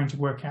trying to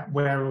work out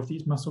where all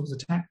these muscles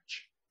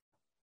attach.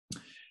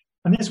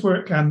 And this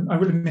work, I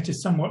will admit,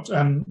 is somewhat,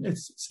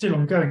 it's still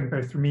ongoing,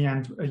 both for me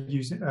and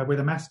with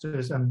a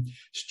master's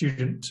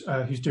student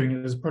who's doing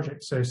it as a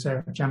project, so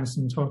Sarah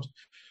Jamison Todd,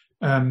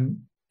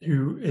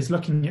 who is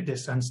looking at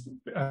this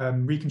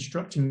and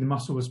reconstructing the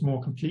muscles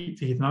more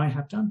completely than I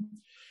have done.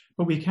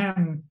 But we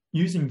can,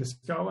 using the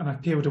skull, and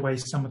I've peeled away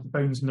some of the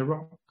bones in the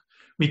rock,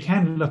 we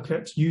can look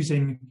at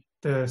using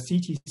the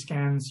CT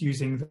scans,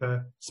 using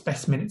the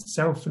specimen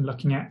itself and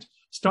looking at,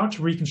 start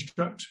to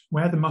reconstruct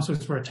where the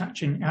muscles were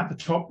attaching at the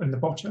top and the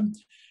bottom,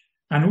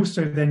 and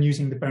also then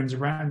using the bones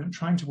around and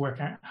trying to work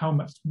out how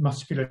much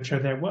musculature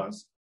there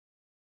was.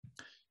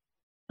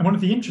 And one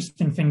of the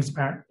interesting things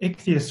about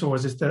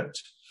ichthyosaurs is that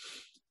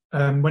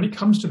when it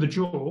comes to the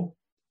jaw,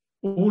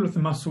 all of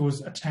the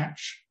muscles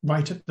attach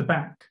right at the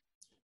back.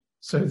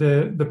 So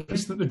the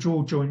place that the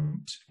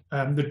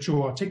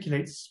jaw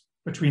articulates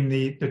between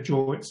the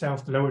jaw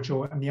itself, the lower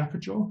jaw, and the upper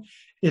jaw,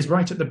 is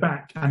right at the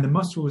back, and the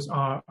muscles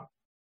are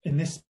in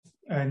this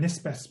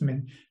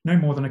specimen no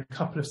more than a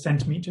couple of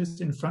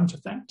centimeters in front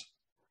of that.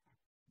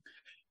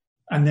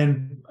 And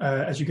then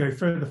as you go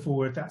further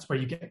forward, that's where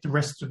you get the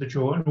rest of the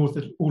jaw and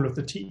all of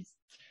the teeth.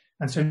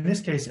 And so in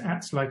this case, it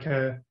acts like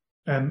a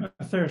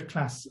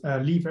third-class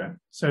lever.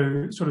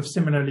 So sort of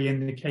similarly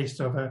in the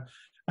case of a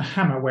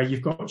hammer, where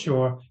you've got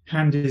your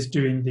hand is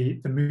doing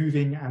the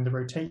moving and the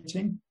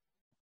rotating,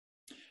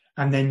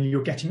 and then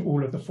you're getting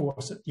all of the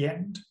force at the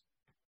end,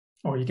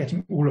 or you're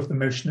getting all of the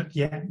motion at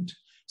the end.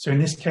 So in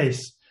this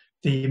case,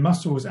 the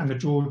muscles and the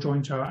jaw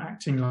joint are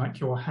acting like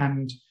your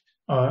hand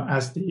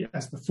as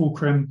the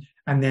fulcrum,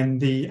 and then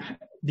the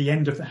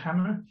end of the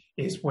hammer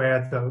is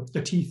where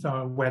the teeth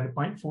are, where the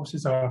bite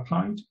forces are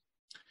applied.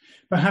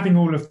 But having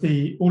all of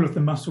the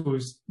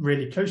muscles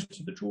really close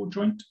to the jaw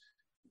joint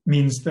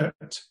means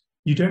that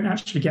you don't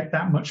actually get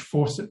that much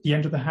force at the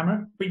end of the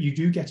hammer, but you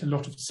do get a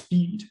lot of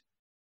speed.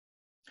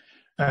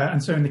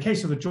 And so in the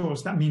case of the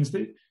jaws, that means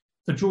that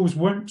the jaws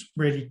weren't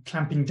really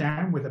clamping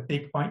down with a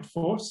big bite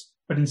force,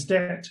 but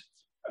instead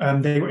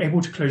they were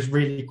able to close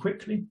really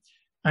quickly.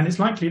 And it's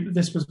likely that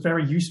this was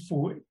very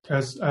useful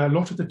because a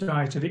lot of the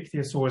diet of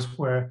ichthyosaurs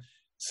were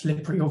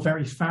slippery or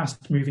very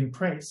fast-moving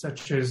prey,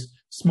 such as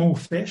small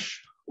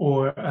fish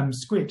or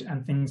squid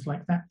and things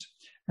like that.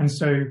 And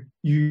so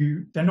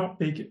they're not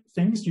big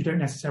things. You don't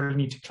necessarily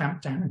need to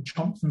clamp down and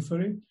chomp them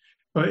fully,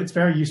 but it's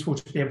very useful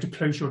to be able to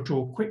close your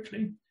jaw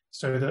quickly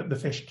so that the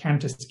fish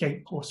can't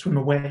escape or swim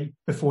away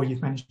before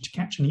you've managed to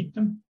catch and eat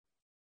them.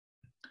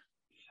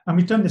 And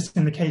we've done this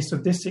in the case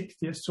of this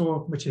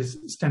ichthyosaur, which is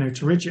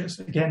Stenopterygius,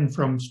 again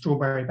from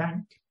Strawberry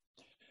Bank.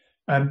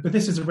 But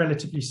this is a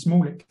relatively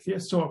small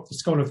ichthyosaur. The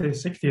skull of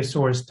this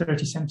ichthyosaur is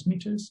 30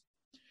 centimeters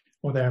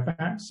or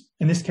thereabouts.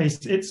 In this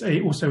case, it's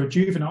also a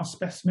juvenile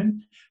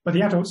specimen, but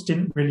the adults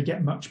didn't really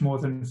get much more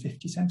than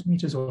 50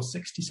 centimeters or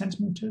 60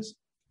 centimeters.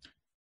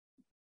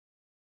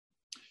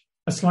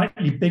 A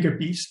slightly bigger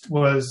beast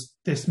was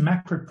this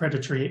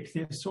macropredatory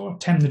ichthyosaur,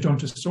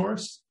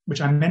 Temnodontosaurus,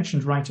 which I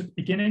mentioned right at the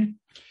beginning.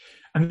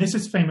 And this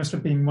is famous for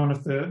being one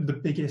of the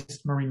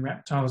biggest marine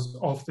reptiles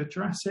of the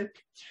Jurassic,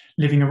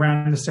 living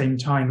around the same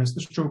time as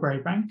the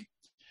Strawberry Bank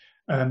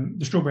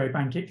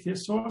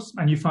ichthyosaurs.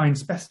 And you find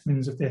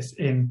specimens of this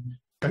in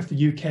both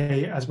the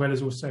UK as well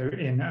as also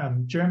in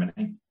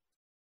Germany.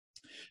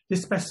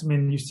 This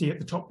specimen you see at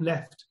the top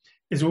left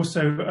is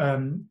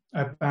also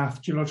a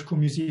Bath Geological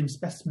Museum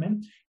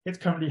specimen. It's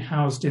currently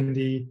housed in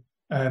the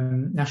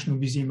National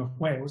Museum of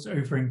Wales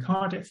over in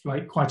Cardiff,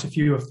 like quite a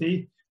few of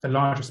the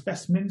larger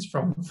specimens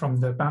from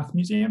the Bath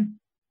Museum.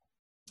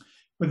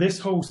 But this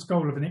whole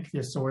skull of an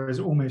ichthyosaur is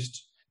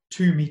almost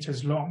 2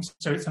 meters long,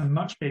 so it's a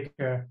much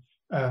bigger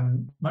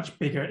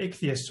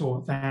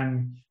ichthyosaur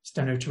than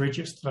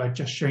Stenopterygius that I've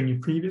just shown you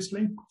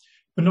previously.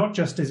 But not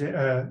just is it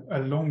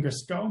a longer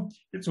skull,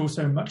 it's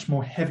also a much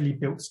more heavily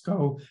built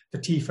skull. The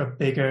teeth are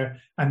bigger,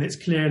 and it's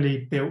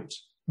clearly built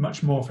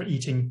much more for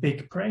eating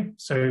big prey.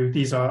 So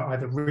these are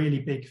either really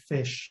big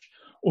fish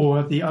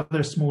or the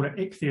other smaller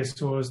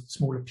ichthyosaurs,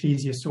 smaller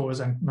plesiosaurs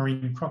and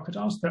marine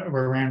crocodiles that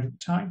were around at the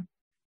time.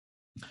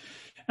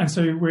 And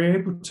so we're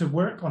able to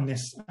work on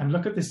this and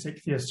look at this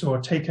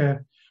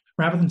ichthyosaur,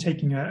 rather than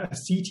taking a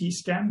CT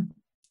scan,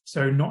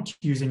 so not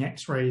using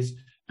X-rays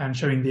and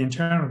showing the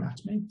internal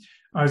anatomy,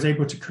 I was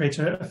able to create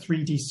a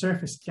 3D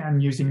surface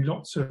scan using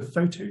lots of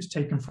photos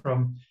taken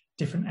from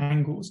different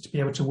angles to be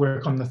able to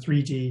work on the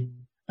 3D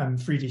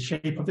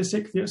shape of this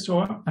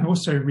ichthyosaur and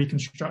also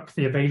reconstruct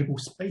the available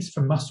space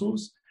for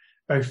muscles,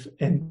 both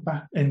in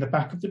the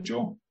back of the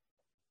jaw.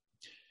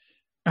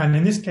 And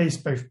in this case,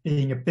 both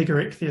being a bigger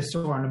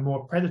ichthyosaur and a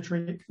more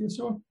predatory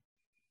ichthyosaur,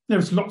 there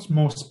was lots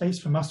more space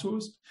for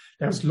muscles.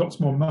 There was lots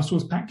more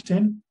muscles packed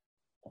in,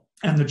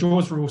 and the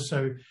jaws were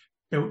also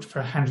built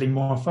for handling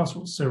more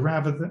fossils. So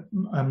rather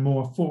than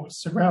more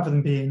force, so rather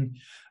than being,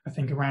 I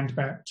think, around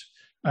about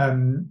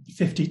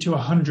 50 to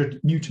 100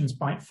 newtons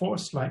bite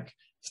force, like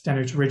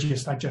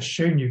Stenopterygius I just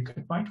shown you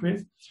could bite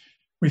with,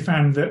 we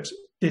found that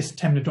this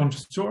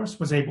Temnodontosaurus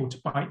was able to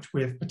bite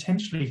with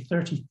potentially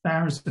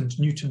 30,000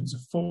 newtons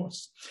of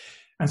force.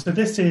 And so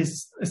this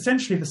is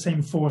essentially the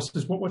same force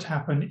as what would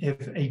happen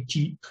if a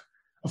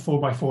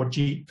 4x4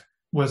 Jeep,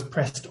 was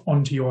pressed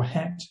onto your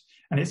head.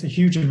 And it's a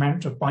huge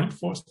amount of bite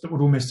force that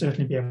would almost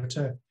certainly be able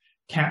to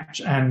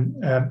catch and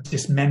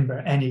dismember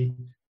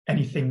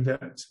anything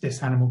that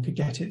this animal could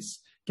get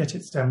its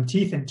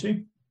teeth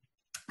into.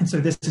 And so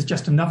this is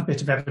just another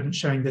bit of evidence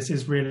showing this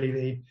is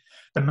really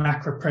the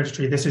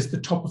macropredatory. This is the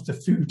top of the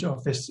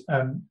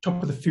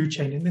food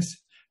chain in this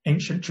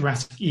ancient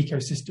Jurassic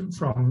ecosystem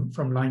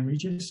from Lyme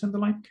Regis and the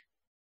like.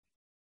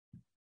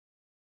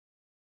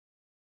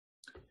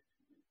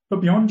 But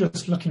beyond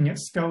just looking at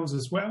skulls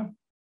as well,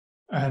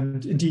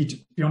 and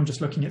indeed beyond just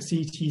looking at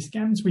CT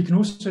scans, we can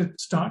also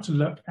start to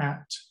look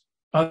at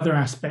other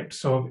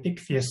aspects of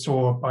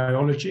ichthyosaur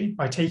biology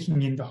by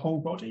taking in the whole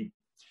body.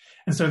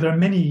 And so there are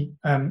many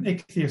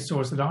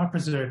ichthyosaurs that are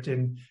preserved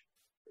in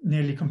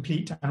nearly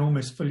complete and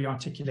almost fully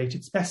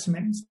articulated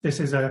specimens. This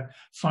is a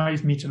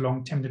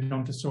 5-meter-long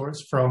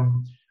Temnodontosaurus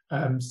from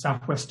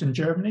southwestern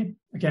Germany,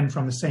 again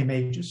from the same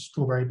age as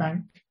Strawberry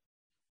Bank.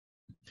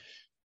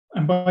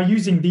 And by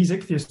using these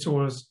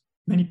ichthyosaurs,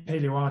 many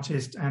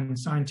paleoartists and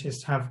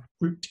scientists have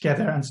grouped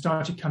together and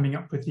started coming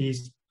up with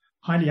these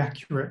highly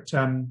accurate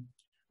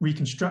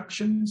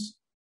reconstructions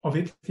of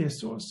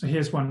ichthyosaurs. So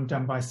here's one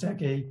done by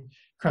Sergei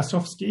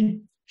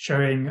Krasovsky,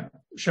 showing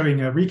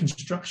a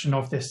reconstruction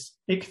of this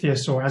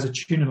ichthyosaur as a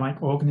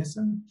tuna-like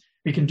organism.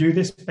 We can do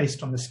this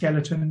based on the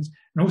skeletons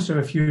and also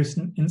a few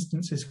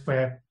instances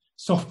where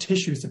soft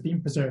tissues have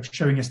been preserved,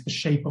 showing us the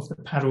shape of the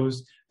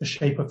paddles, the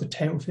shape of the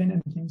tail fin,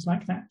 and things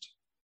like that.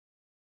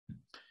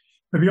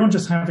 But beyond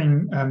just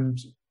having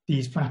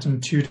these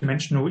flattened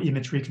two-dimensional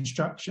image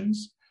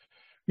reconstructions,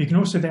 we can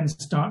also then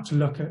start to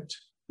look at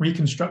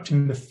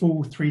reconstructing the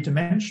full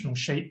three-dimensional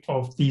shape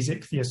of these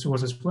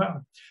ichthyosaurs as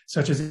well,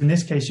 such as in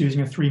this case using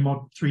a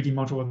 3D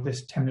model of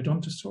this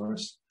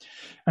Temnodontosaurus.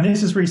 And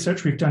this is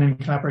research we've done in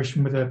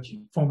collaboration with a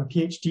former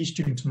PhD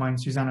student of mine,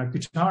 Susanna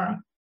Gutara,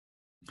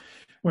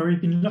 where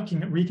we've been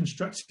looking at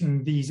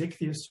reconstructing these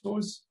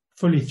ichthyosaurs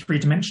fully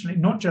three-dimensionally,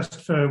 not just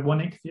for one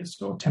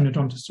ichthyosaur,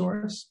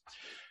 Temnodontosaurus,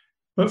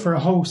 but for a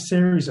whole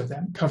series of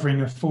them,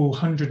 covering a full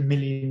 100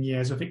 million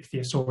years of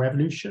ichthyosaur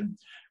evolution,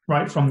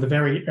 right from the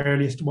very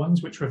earliest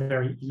ones, which were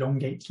very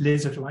elongate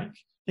lizard-like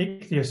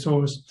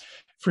ichthyosaurs,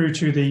 through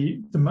to the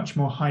much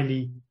more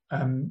highly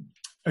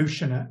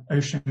ocean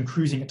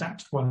cruising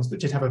adapted ones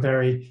that did have a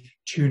very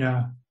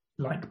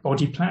tuna-like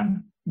body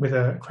plan with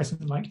a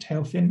crescent-like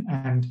tail fin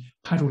and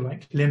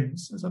paddle-like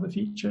limbs as other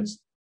features.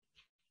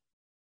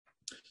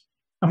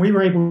 And we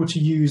were able to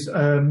use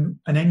an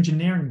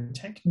engineering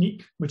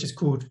technique, which is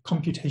called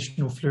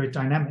computational fluid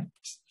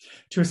dynamics,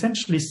 to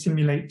essentially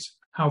simulate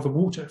how the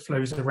water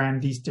flows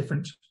around these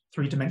different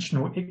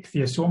three-dimensional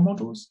ichthyosaur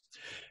models.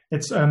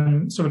 It's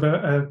sort of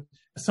a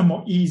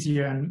somewhat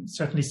easier and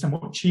certainly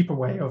somewhat cheaper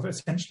way of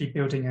essentially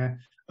building a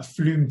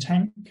flume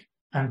tank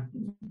and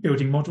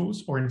building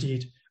models, or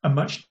indeed a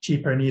much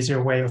cheaper and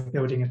easier way of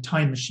building a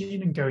time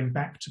machine and going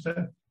back to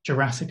the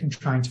Jurassic and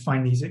trying to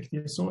find these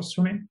ichthyosaurs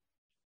swimming.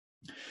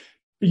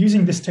 But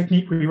using this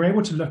technique, we were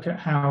able to look at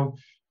how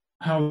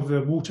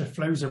the water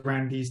flows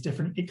around these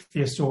different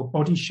ichthyosaur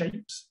body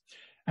shapes,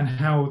 and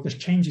how the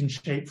change in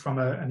shape from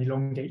an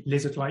elongate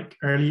lizard-like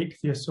early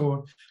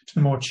ichthyosaur to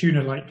the more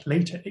tuna-like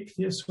later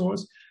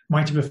ichthyosaurs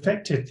might have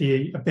affected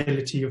the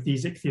ability of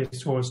these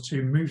ichthyosaurs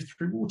to move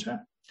through water.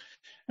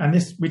 And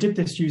we did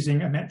this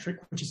using a metric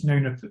which is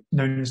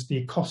known as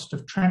the cost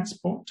of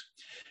transport.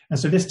 And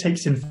so this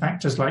takes in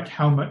factors like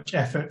how much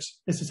effort,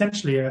 it's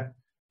essentially a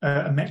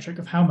metric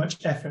of how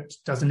much effort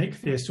does an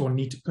ichthyosaur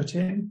need to put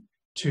in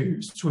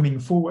to swimming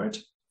forward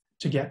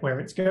to get where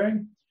it's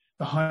going.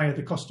 The higher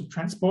the cost of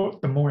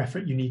transport, the more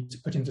effort you need to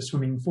put into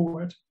swimming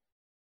forward.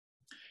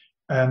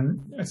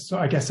 So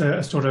I guess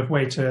a sort of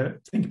way to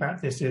think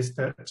about this is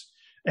that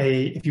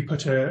if you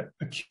put a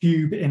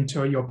cube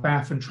into your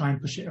bath and try and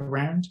push it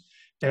around,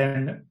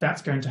 then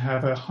that's going to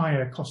have a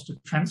higher cost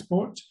of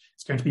transport.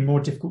 It's going to be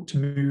more difficult to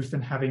move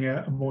than having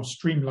a more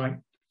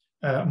streamlined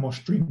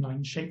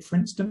shape, for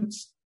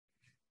instance.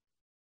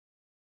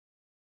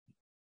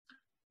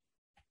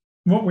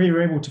 What we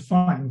were able to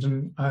find,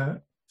 and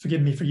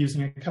forgive me for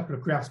using a couple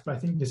of graphs, but I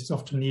think this is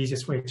often the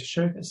easiest way to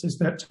show this, is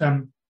that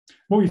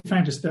what we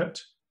found is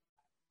that,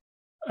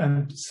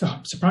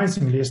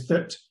 surprisingly, is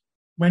that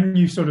when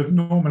you sort of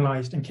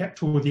normalized and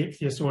kept all the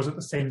ichthyosaurs at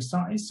the same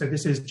size, so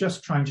this is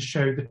just trying to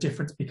show the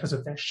difference because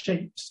of their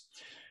shapes,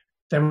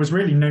 there was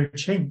really no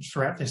change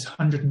throughout this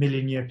 100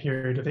 million year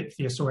period of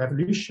ichthyosaur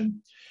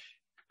evolution.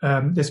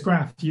 This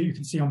graph you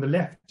can see on the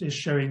left is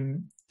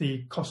showing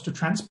the cost of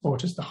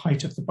transport as the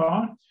height of the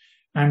bar,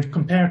 and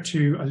compared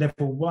to a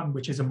level 1,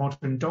 which is a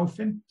modern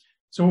dolphin.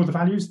 So all the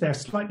values, they're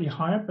slightly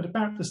higher, but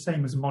about the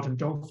same as a modern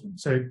dolphin.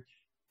 So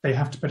they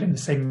have to put in the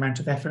same amount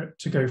of effort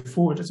to go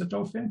forward as a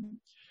dolphin.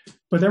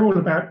 But they're all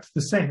about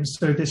the same.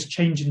 So this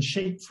change in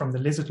shape from the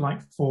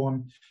lizard-like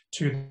form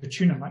to the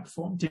tuna-like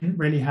form didn't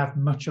really have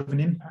much of an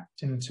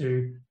impact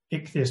into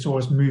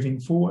ichthyosaurs moving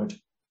forward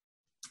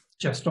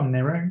just on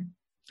their own.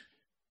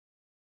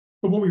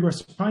 But what we were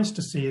surprised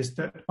to see is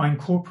that by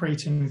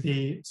incorporating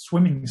the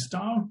swimming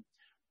style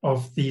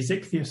of these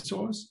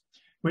ichthyosaurs,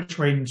 which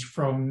range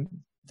from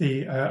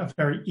a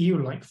very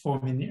eel-like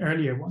form in the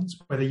earlier ones,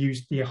 where they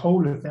used the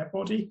whole of their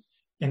body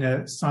in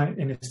a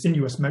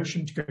sinuous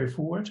motion to go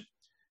forward,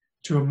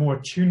 to a more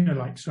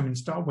tuna-like swimming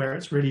style, where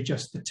it's really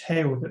just the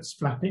tail that's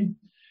flapping,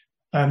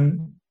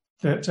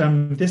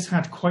 this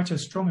had quite a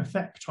strong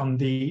effect on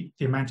the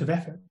amount of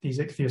effort these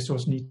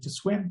ichthyosaurs need to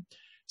swim,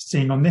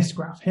 seen on this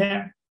graph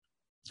here.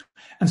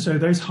 And so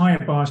those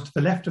higher bars to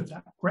the left of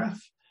that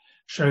graph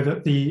show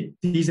that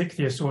these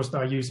ichthyosaurs that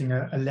are using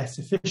a less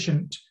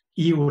efficient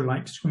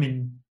eel-like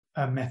swimming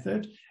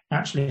method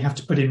actually have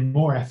to put in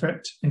more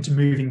effort into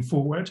moving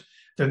forward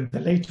than the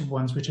later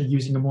ones, which are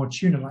using a more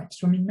tuna-like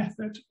swimming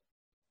method.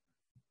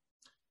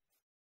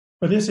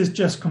 But this is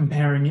just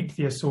comparing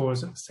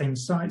ichthyosaurs at the same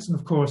size. And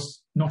of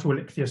course, not all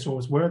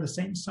ichthyosaurs were the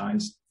same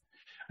size.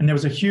 And there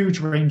was a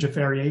huge range of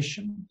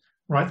variation,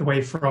 right the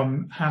way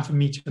from 0.5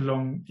 meter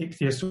long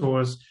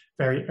ichthyosaurs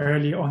very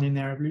early on in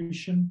their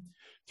evolution,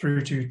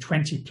 through to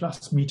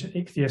 20+ meter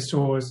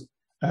ichthyosaurs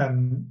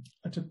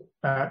at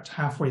about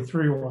halfway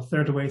through or a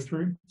third of the way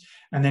through.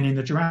 And then in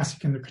the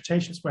Jurassic and the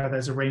Cretaceous, where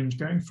there's a range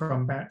going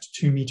from about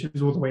 2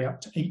 meters all the way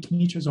up to 8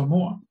 meters or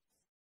more.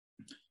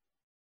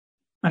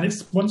 And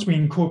it's once we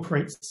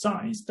incorporate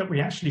size that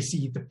we actually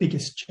see the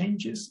biggest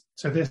changes.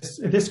 So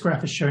this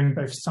graph is showing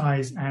both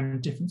size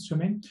and different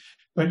swimming,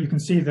 but you can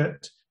see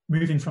that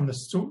moving from the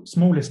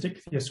smallest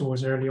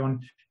ichthyosaurs early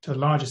on to the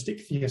largest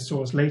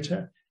ichthyosaurs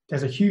later,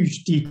 there's a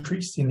huge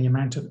decrease in the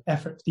amount of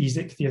effort these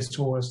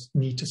ichthyosaurs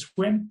need to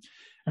swim.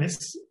 And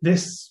it's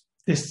this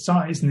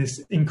size and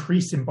this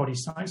increase in body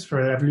size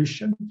for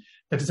evolution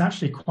that is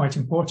actually quite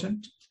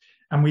important.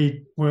 And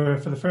we were,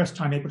 for the first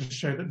time, able to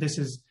show that this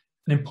is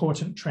an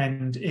important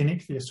trend in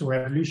ichthyosaur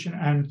evolution.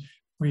 And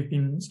we've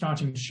been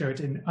starting to show it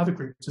in other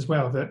groups as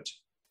well, that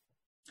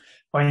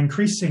by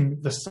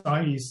increasing your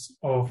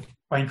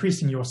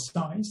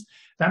size,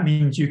 that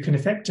means you can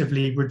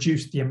effectively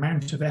reduce the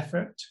amount of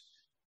effort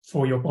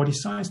for your body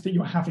size that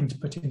you're having to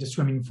put into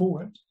swimming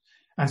forward.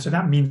 And so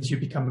that means you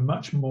become a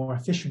much more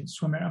efficient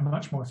swimmer, a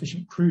much more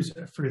efficient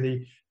cruiser through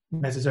the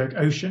Mesozoic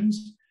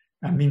oceans,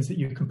 and means that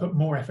you can put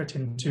more effort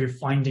into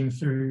finding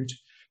food,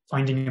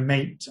 finding a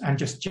mate, and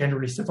just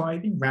generally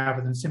surviving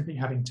rather than simply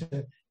having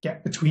to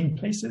get between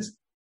places.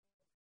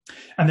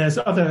 And there's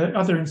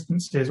other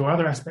instances or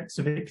other aspects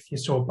of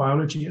ichthyosaur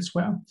biology as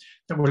well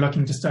that we're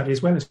looking to study,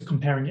 as well as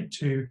comparing it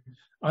to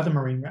other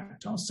marine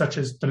reptiles, such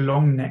as the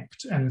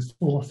long-necked and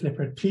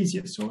four-flippered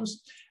plesiosaurs,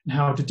 and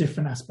how the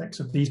different aspects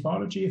of these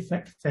biology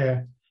affect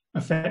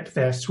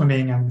their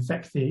swimming and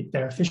affect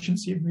their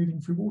efficiency of moving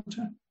through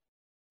water.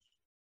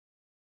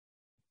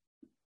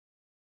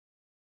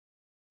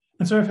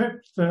 And so I hope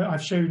that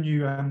I've shown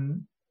you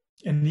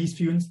in these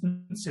few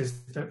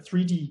instances that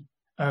 3D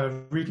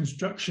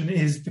reconstruction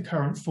is the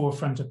current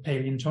forefront of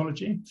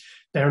paleontology.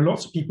 There are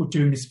lots of people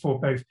doing this for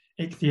both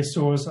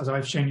ichthyosaurs, as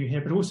I've shown you here,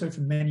 but also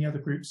for many other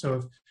groups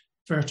of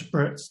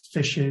vertebrates,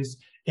 fishes,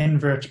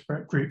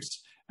 invertebrate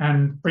groups,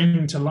 and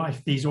bringing to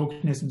life these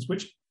organisms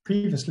which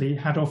previously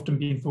had often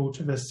been thought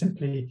of as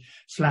simply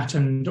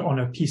flattened on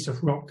a piece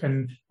of rock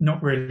and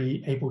not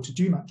really able to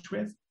do much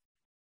with.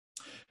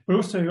 But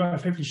also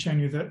I've hopefully shown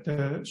you that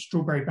the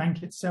Strawberry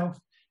Bank itself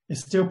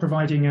is still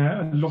providing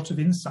a lot of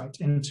insight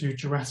into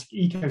Jurassic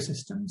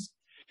ecosystems,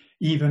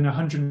 even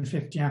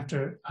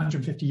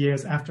 150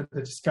 years after the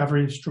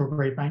discovery of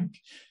Strawberry Bank,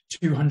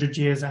 200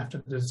 years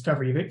after the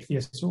discovery of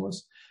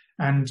ichthyosaurs.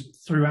 And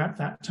throughout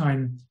that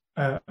time,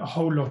 a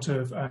whole lot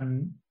of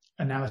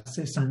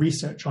analysis and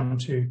research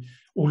onto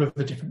all of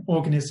the different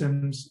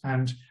organisms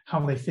and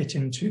how they fit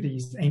into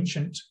these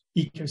ancient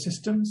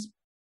ecosystems.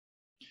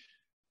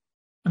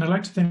 And I'd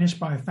like to finish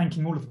by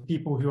thanking all of the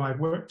people who I've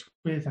worked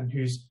with and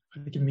who's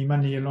given me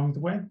money along the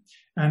way.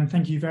 And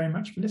thank you very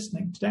much for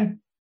listening today.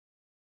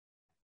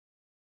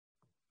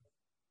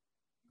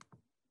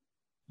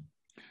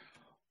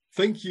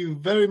 Thank you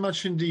very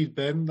much indeed,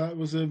 Ben. That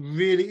was a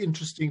really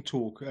interesting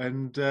talk.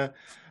 And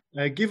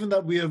given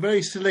that we are a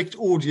very select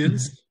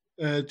audience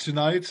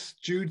tonight,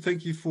 Jude,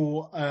 thank you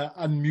for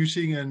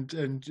unmuting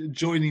and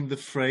joining the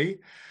fray.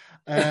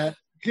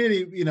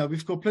 Clearly,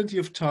 we've got plenty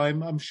of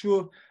time. I'm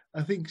sure.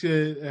 I think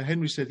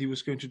Henry said he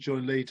was going to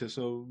join later,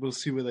 so we'll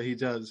see whether he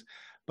does.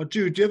 But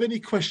Jude, do you have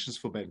any questions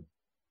for Ben?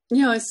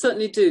 Yeah, I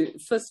certainly do.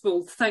 First of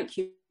all, thank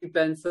you,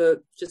 Ben,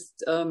 for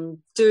just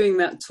doing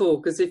that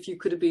talk as if you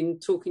could have been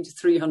talking to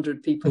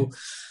 300 people.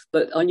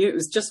 But I knew it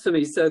was just for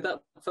me, so that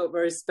felt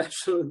very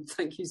special. And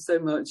thank you so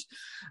much.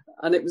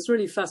 And it was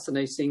really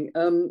fascinating.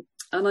 And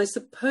I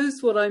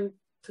suppose what I'm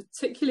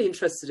particularly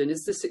interested in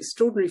is this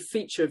extraordinary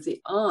feature of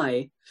the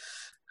eye.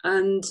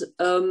 And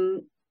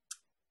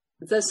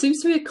there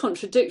seems to be a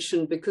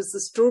contradiction because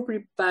the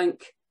Strawberry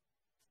Bank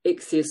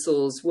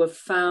ichthyosaurs were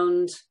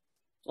found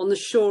on the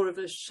shore of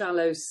a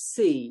shallow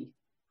sea,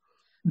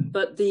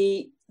 but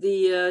the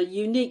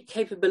unique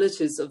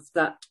capabilities of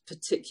that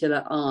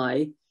particular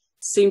eye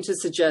seem to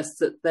suggest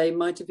that they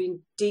might have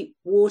been deep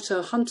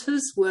water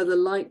hunters where the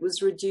light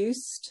was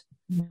reduced.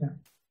 Yeah.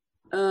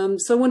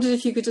 So I wondered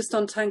if you could just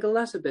untangle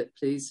that a bit,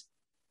 please.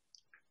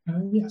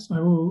 Yes,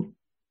 I will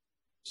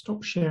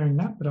stop sharing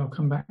that, but I'll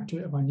come back to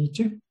it if I need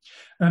to.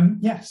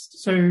 Yes,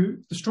 so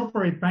the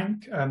Strawberry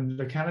Bank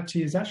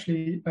locality is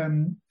actually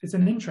it's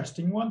an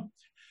interesting one.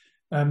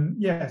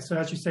 So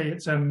as you say,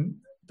 it's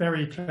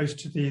very close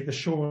to the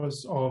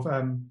shores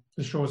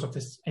of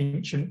this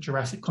ancient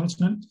Jurassic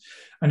continent.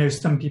 I know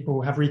some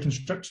people have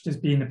reconstructed as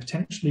being a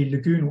potentially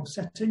lagoonal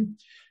setting,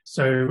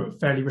 so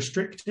fairly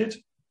restricted.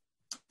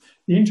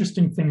 The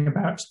interesting thing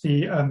about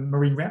the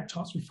marine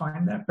reptiles we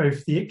find there,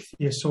 both the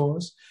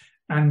ichthyosaurs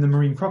and the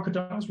marine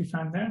crocodiles we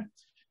found there,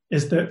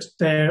 is that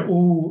they're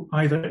all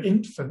either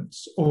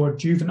infants or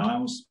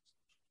juveniles.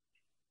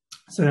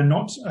 So they're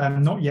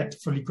not yet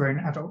fully grown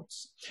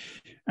adults.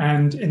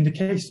 And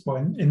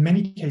in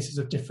many cases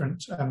of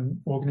different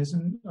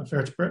organisms,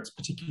 vertebrates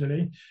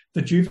particularly,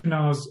 the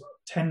juveniles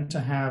tend to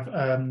have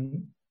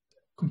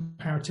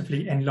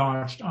comparatively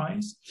enlarged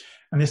eyes.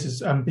 And this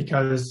is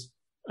because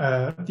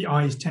the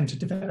eyes tend to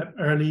develop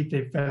early,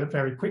 they develop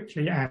very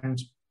quickly and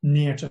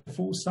near to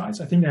full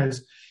size. I think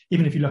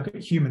even if you look at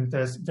humans,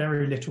 there's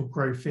very little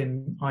growth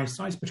in eye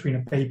size between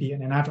a baby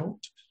and an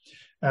adult.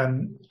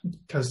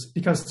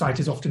 Because sight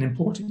is often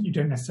important, you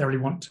don't necessarily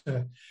want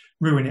to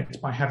ruin it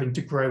by having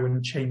to grow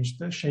and change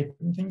the shape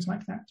and things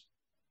like that.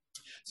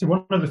 So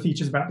one of the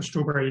features about the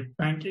strawberry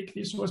bank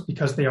ichthyosaurs,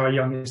 because they are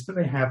young, is that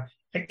they have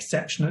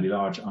exceptionally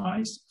large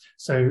eyes.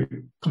 So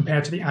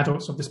compared to the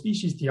adults of the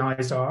species, the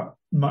eyes are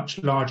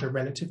much larger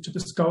relative to the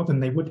skull than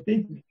they would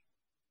be.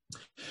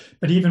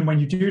 But even when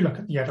you do look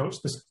at the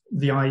adults,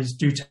 the eyes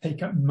do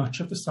take up much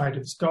of the side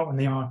of the skull, and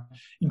they are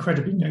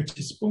incredibly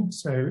noticeable.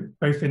 So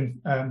both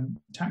in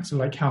taxa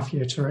like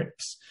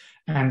Halphioteryx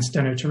and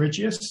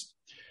Stenopterygius.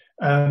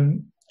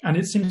 And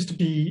it seems to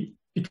be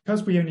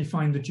because we only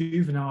find the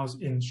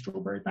juveniles in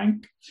strawberry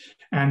bank,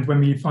 and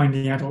when we find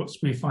the adults,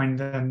 we find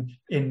them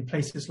in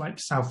places like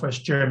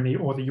southwest Germany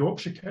or the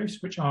Yorkshire coast,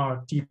 which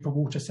are deeper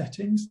water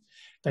settings.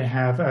 They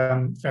have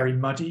very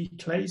muddy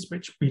clays,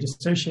 which we'd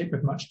associate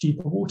with much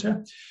deeper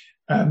water.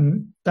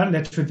 That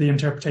led to the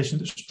interpretation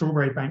that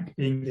strawberry bank,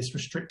 being this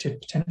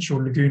restricted potential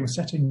lagoonal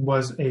setting,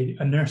 was a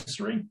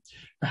nursery,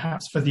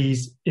 perhaps for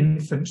these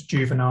infant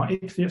juvenile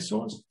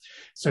ichthyosaurs.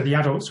 So the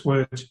adults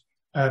would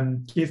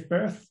give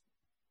birth.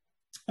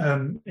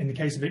 In the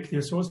case of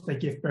ichthyosaurs, they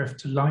give birth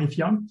to live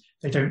young.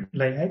 They don't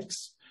lay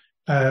eggs.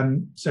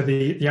 So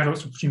the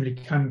adults would presumably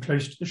come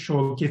close to the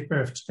shore, give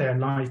birth to their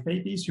live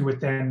babies, who would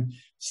then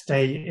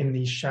stay in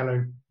these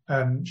shallow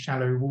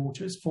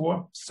waters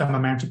for some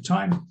amount of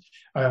time.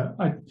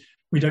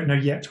 We don't know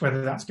yet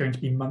whether that's going to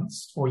be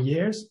months or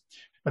years.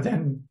 But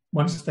then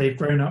once they've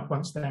grown up,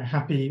 once they're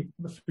happy,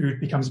 the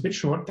food becomes a bit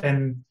short,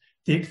 then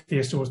the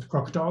ichthyosaurs, the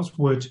crocodiles,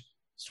 would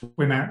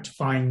swim out to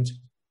find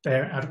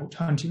their adult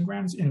hunting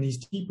grounds in these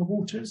deeper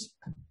waters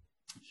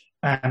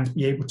and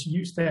be able to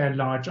use their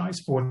large eyes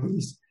for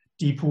these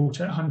deep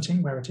water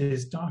hunting where it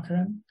is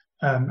darker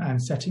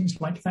and settings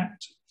like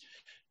that.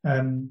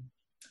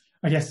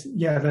 I guess,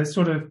 yeah, there's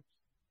sort of,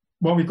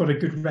 well, we've got a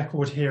good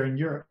record here in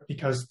Europe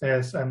because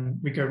there's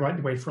we go right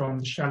the way from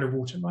the shallow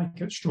water like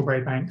at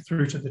Strawberry Bank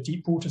through to the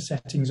deep water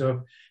settings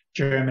of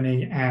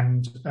Germany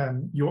and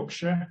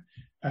Yorkshire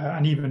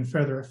and even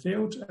further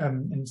afield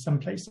in some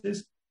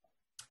places.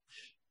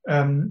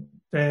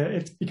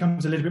 It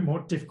becomes a little bit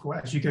more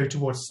difficult as you go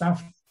towards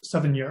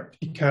southern Europe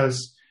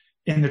because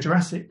in the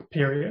Jurassic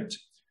period,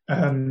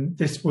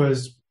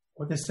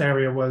 this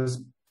area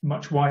was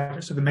much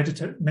wider, so the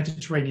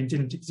Mediterranean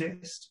didn't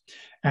exist.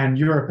 And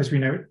Europe, as we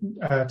know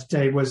it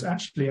today, was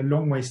actually a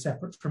long way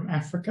separate from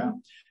Africa,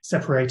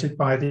 separated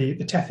by the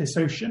Tethys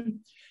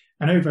Ocean.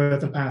 And over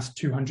the past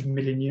 200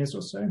 million years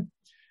or so,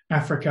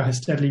 Africa has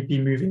steadily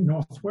been moving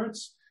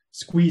northwards,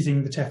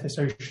 squeezing the Tethys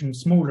Ocean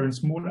smaller and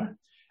smaller.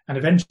 And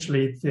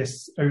eventually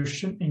this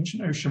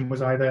ancient ocean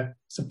was either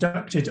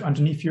subducted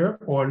underneath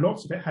Europe or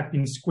lots of it had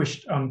been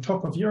squished on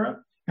top of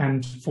Europe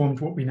and formed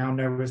what we now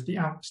know as the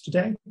Alps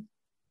today.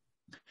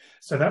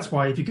 So that's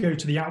why if you go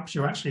to the Alps,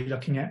 you're actually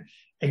looking at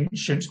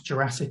ancient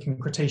Jurassic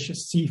and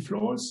Cretaceous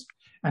seafloors.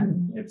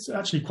 And it's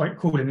actually quite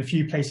cool. In a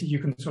few places, you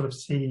can sort of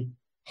see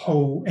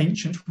whole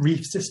ancient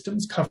reef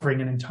systems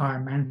covering an entire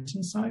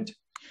mountainside,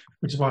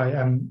 which is why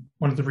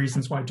one of the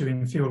reasons why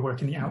doing field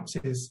work in the Alps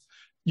is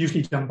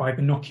usually done by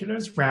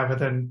binoculars rather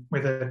than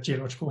with a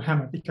geological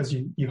hammer, because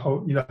you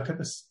look at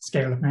the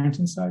scale of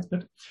mountainsides.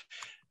 But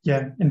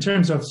yeah, in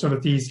terms of sort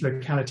of these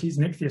localities,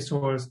 and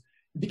ichthyosaurs,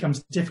 it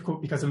becomes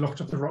difficult because a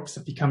lot of the rocks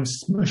have become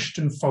smushed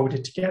and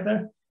folded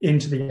together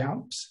into the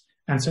Alps.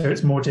 And so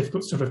it's more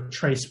difficult to sort of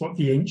trace what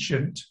the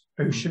ancient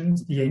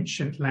oceans, the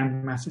ancient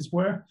land masses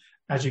were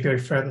as you go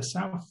further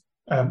south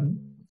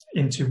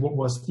into what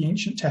was the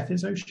ancient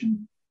Tethys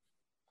Ocean.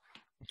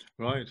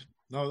 Right.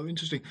 No,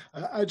 interesting.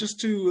 Just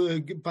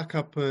to back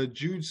up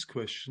Jude's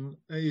question,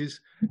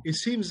 it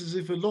seems as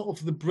if a lot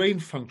of the brain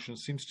function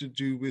seems to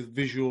do with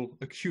visual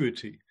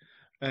acuity.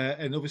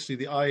 And obviously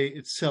the eye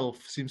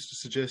itself seems to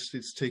suggest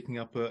it's taking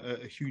up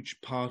a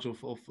huge part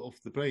of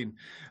the brain.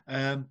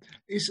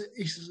 Is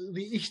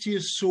the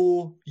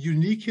ichthyosaur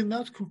unique in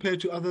that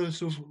compared to other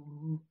sort of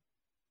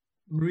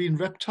marine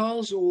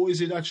reptiles, or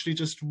is it actually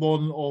just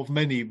one of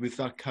many with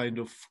that kind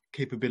of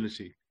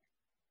capability?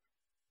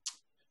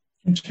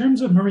 In terms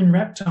of marine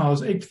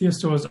reptiles,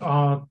 ichthyosaurs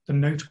are the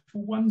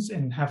notable ones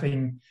in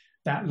having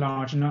that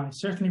large an eye.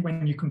 Certainly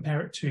when you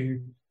compare it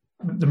to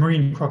the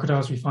marine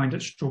crocodiles we find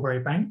at Strawberry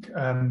Bank,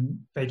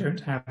 they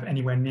don't have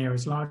anywhere near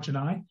as large an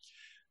eye.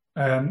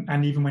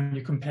 And even when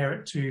you compare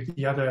it to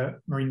the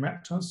other marine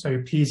reptiles, so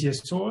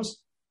plesiosaurs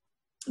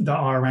that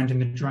are around in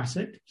the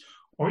Jurassic,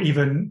 or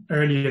even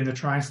early in the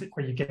Triassic,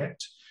 where you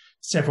get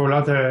several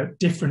other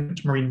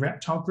different marine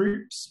reptile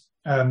groups,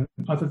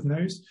 other than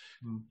those,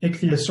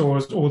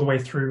 ichthyosaurs all the way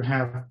through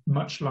have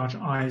much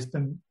larger eyes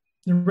than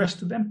the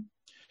rest of them.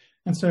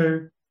 And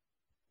so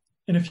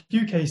in a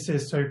few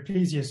cases, so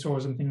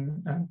plesiosaurs and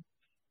things,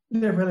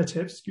 their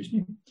relatives,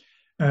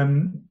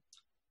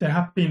 there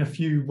have been a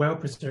few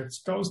well-preserved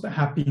skulls that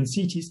have been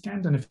CT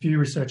scanned, and a few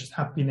researchers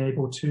have been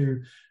able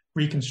to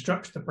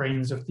reconstruct the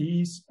brains of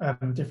these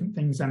different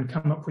things and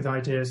come up with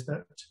ideas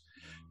that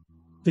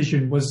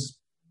vision was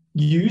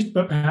used,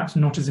 but perhaps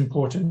not as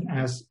important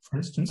as, for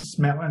instance,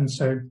 smell. And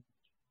so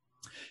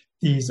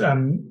these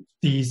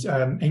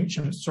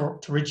ancient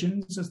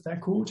sauropterygians, as they're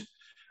called,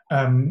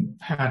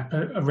 had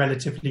a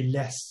relatively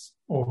less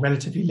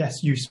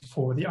use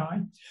for the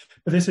eye.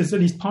 But this is at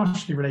least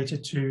partially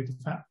related to the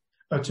fact,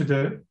 to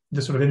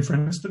the sort of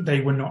inference that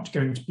they were not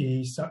going to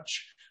be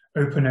such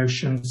open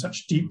ocean,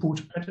 such deep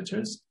water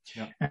predators.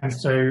 Yeah. And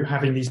so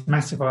having these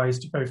massive eyes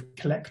to both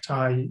collect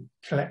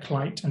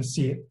light and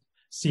see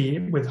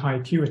it with high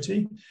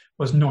acuity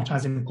was not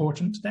as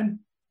important then.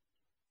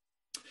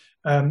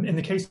 In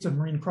the case of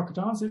marine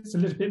crocodiles, it's a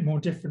little bit more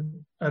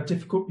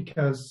difficult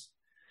because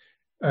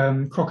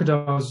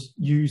crocodiles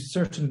use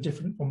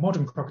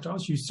modern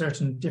crocodiles use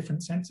certain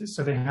different senses.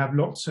 So they have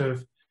lots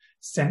of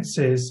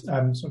senses,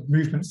 sort of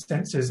movement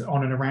senses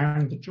on and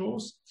around the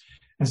jaws.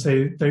 And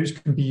so those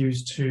can be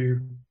used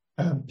to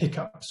pick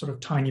up sort of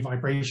tiny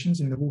vibrations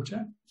in the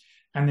water.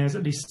 And there's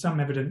at least some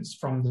evidence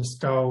from the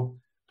skull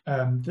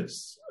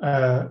that's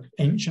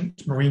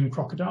ancient marine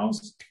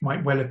crocodiles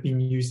might well have been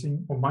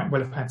using, or might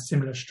well have had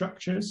similar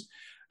structures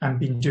and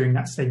been doing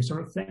that same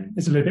sort of thing.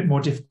 It's a little bit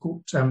more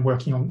difficult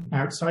working on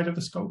outside of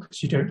the skull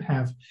because you don't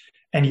have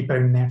any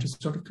bone there to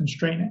sort of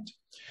constrain it.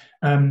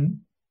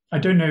 I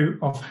don't know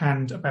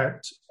offhand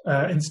about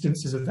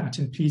instances of that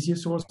in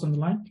plesiosaurs and the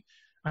like.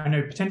 I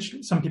know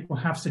potentially some people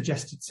have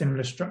suggested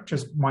similar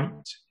structures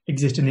might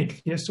exist in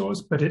ichthyosaurs,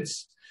 but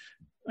it's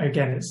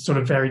sort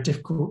of very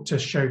difficult to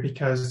show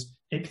because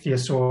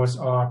ichthyosaurs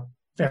are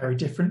very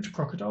different to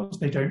crocodiles.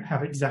 They don't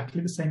have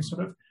exactly the same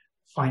sort of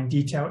fine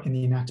detail in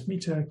the anatomy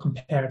to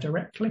compare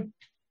directly.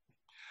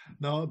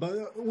 Now,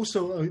 but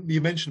also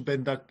you mentioned,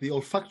 Ben, that the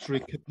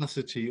olfactory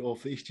capacity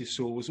of the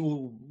ichthyosaur was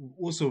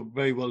also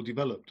very well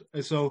developed.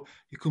 And so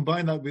you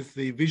combine that with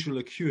the visual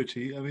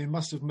acuity, I mean, it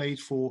must have made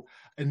for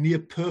a near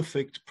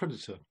perfect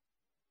predator.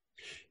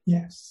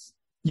 Yes,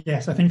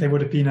 I think they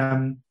would have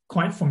been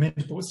quite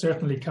formidable,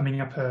 certainly coming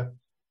up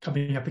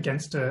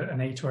against an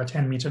 8 or a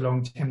 10 meter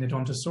long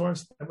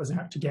Temnodontosaurus that was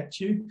out to get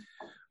you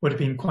would have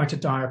been quite a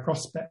dire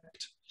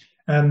prospect.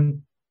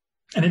 And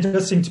it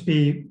does seem to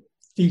be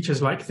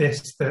features like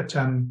this that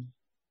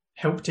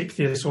helped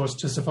ichthyosaurs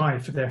to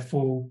survive for their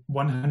full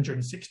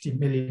 160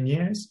 million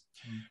years,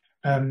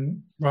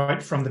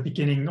 right from the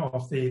beginning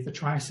of the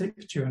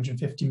Triassic,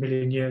 250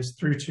 million years,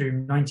 through to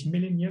 90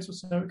 million years or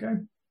so ago.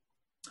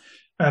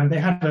 They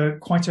had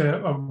quite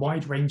a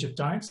wide range of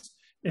diets.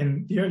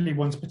 In the early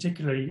ones,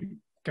 particularly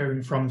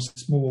going from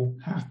small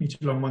half-meter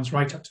long ones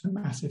right up to the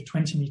massive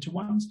 20-meter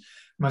ones,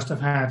 must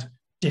have had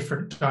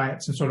different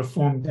diets and sort of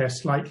formed their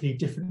slightly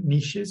different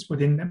niches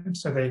within them.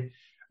 So they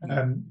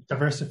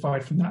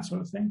diversified from that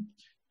sort of thing.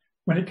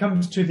 When it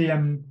comes to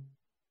the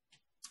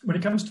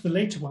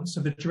later ones,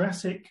 so the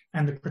Jurassic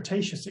and the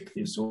Cretaceous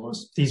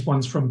ichthyosaurs, these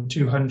ones from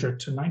 200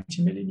 to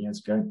 90 million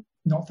years ago,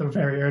 not the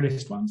very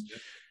earliest ones,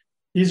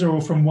 these are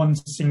all from one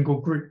single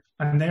group,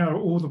 and they are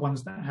all the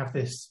ones that have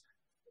this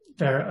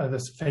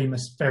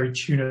famous, very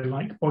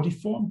tuna-like body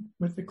form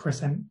with the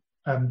crescent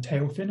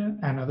tail fin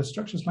and other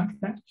structures like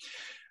that.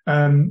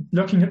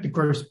 Looking at the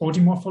gross body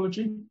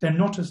morphology, they're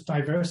not as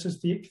diverse as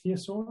the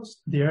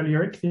ichthyosaurs, the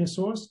earlier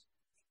ichthyosaurs.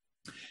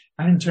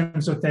 And in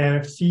terms of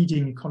their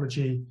feeding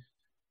ecology,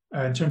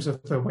 in terms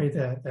of the way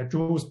their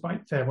jaws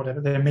bite,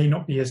 they may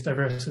not be as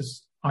diverse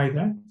as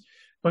either.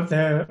 But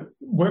the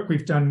work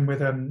we've done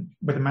with a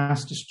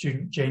master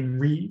student, Jane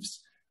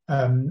Reeves,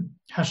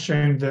 has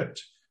shown that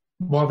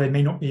while they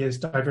may not be as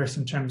diverse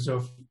in terms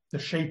of the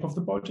shape of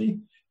the body,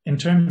 in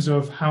terms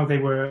of how they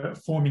were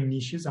forming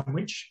niches and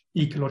which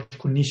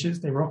ecological niches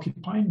they were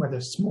occupying, whether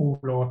small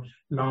or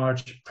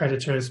large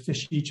predators,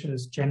 fish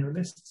eaters,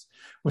 generalists,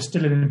 were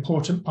still an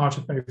important part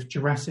of both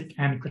Jurassic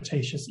and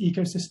Cretaceous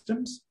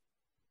ecosystems.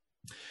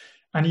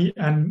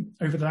 And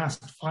over the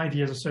last 5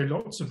 years or so,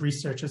 lots of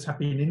researchers have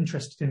been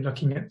interested in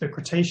looking at the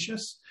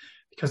Cretaceous,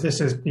 because this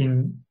has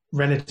been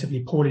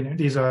relatively poorly known.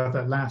 These are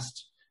the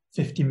last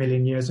 50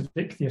 million years of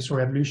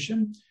ichthyosaur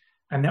evolution,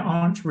 and there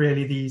aren't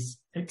really these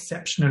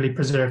exceptionally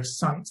preserved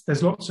sites.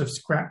 There's lots of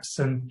scraps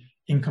and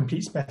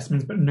incomplete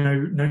specimens, but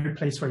no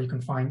place where you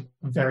can find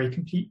very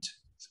complete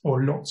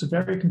or lots of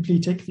very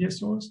complete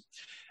ichthyosaurs.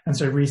 And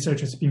so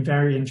researchers have been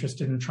very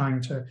interested in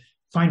trying to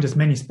find as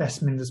many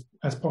specimens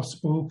as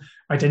possible,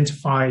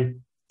 identify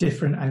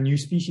different and new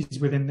species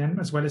within them,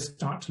 as well as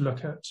start to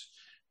look at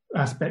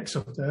aspects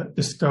of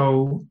the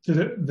skull,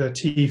 the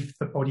teeth,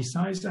 the body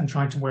size, and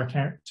trying to work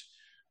out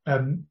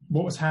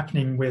what was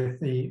happening with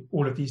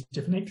all of these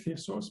different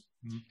ichthyosaurs.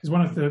 Because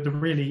one of the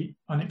really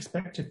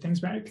unexpected things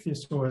about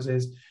ichthyosaurs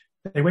is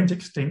that they went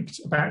extinct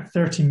about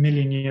 30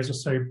 million years or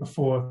so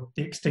before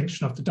the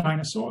extinction of the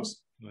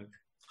dinosaurs. Right.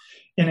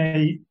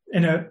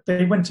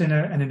 They went in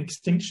an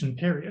extinction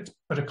period,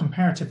 but a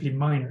comparatively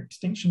minor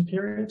extinction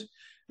period.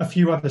 A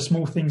few other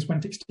small things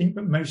went extinct,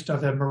 but most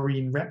other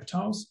marine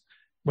reptiles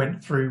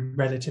went through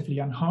relatively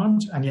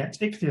unharmed, and yet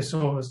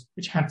ichthyosaurs,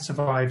 which had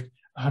survived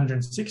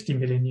 160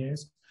 million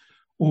years,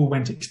 all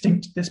went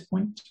extinct at this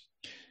point.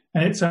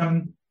 And it's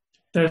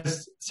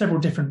there's several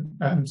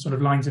different sort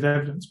of lines of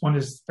evidence. One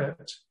is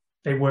that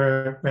they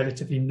were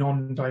relatively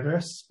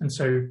non-diverse and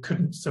so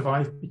couldn't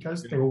survive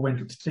because they all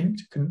went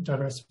extinct, couldn't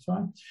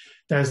diversify.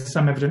 There's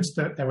some evidence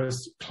that there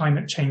was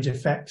climate change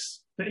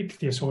effects that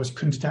ichthyosaurs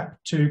couldn't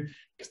adapt to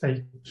because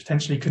they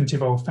potentially couldn't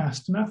evolve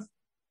fast enough.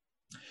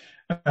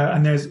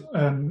 And there's,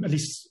 at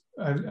least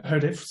I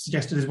heard it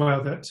suggested as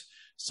well, that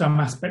some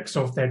aspects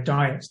of their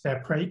diet, their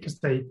prey, because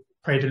they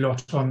preyed a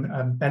lot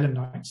on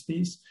belemnites,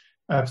 these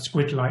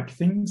squid-like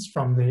things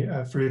from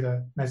through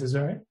the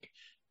Mesozoic.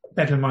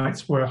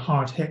 Belemnites were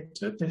hard hit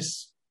at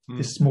this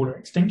smaller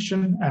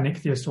extinction, and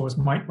ichthyosaurs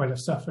might well have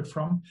suffered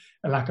from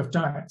a lack of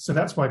diet. So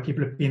that's why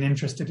people have been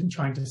interested in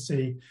trying to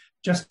see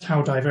just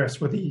how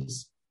diverse were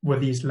these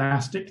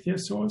last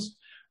ichthyosaurs.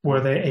 Were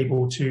they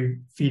able to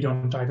feed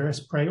on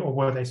diverse prey, or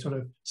were they sort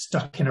of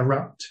stuck in a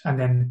rut and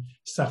then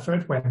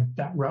suffered when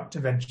that rut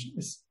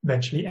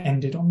eventually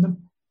ended on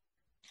them?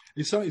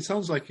 It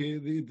sounds like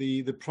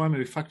the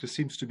primary factor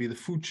seems to be the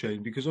food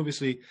chain, because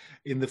obviously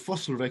in the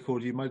fossil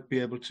record you might be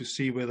able to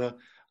see whether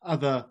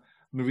other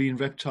marine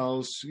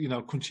reptiles,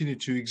 continue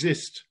to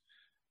exist.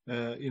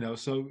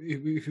 So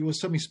if it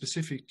was something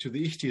specific to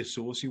the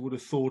ichthyosaurs, you would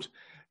have thought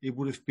it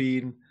would have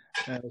been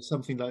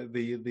something like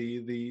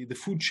the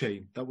food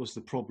chain that was the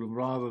problem,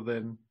 rather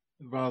than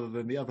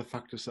the other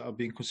factors that are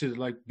being considered,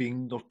 like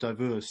being not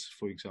diverse,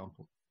 for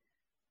example.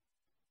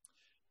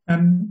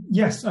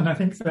 Yes, and I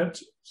think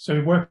that,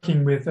 so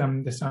working with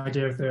this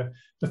idea of the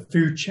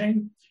food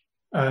chain,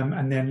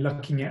 and then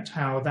looking at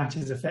how that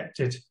is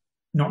affected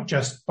not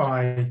just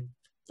by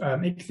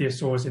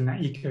ichthyosaurs in that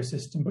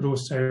ecosystem, but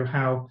also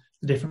how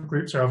the different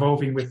groups are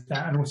evolving with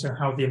that, and also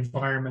how the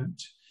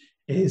environment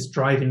is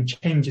driving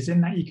changes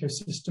in that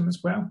ecosystem as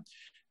well,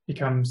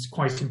 becomes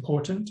quite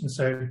important. And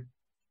so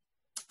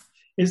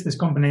it's this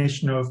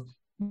combination of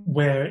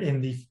where in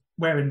the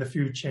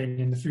food chain,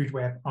 in the food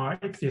web, are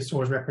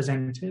ichthyosaurs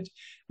represented,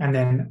 and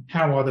then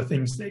how are the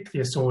things that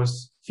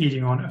ichthyosaurs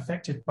feeding on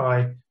affected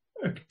by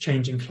a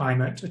change in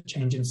climate, a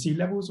change in sea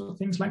levels, or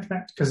things like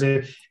that. Because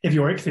if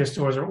your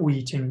ichthyosaurs are all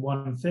eating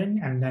one thing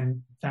and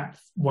then that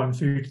one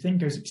food thing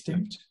goes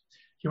extinct,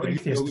 your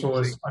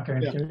ichthyosaurs are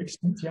going to go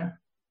extinct. Yeah.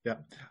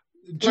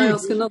 Can I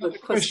ask another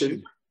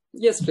question?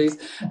 Yes, please.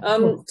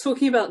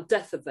 Talking about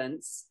death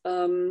events,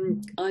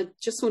 I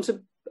just want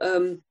to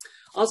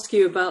ask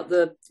you about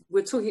the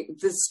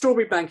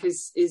strawberry bank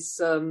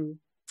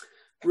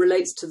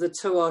relates to the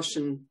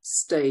Toarcian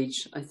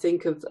stage, I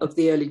think, of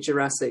the early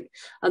Jurassic.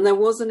 And there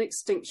was an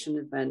extinction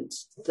event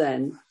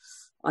then,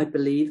 I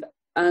believe.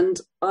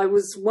 And I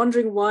was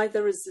wondering why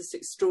there is this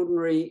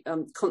extraordinary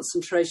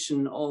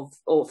concentration of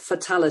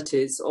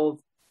fatalities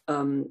of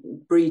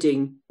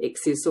breeding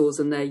ichthyosaurs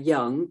and their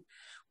young.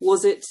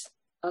 Was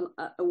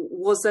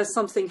there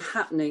something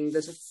happening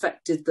that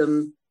affected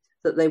them,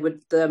 that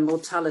their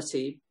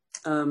mortality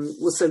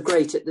was so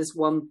great in this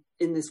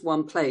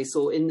one place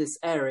or in this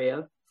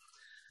area?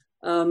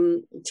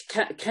 Can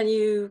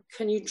you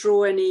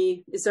draw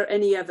is there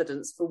any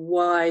evidence for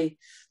why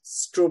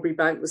Strawberry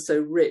Bank was so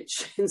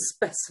rich in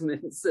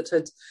specimens that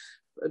had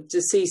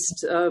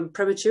deceased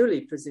prematurely,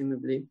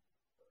 presumably?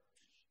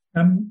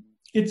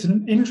 It's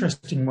an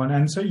interesting one,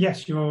 and so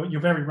yes,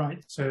 you're very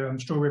right. So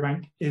Strawberry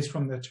Bank is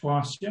from the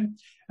Toarcian,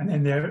 and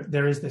then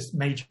there is this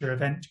major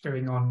event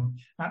going on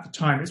at the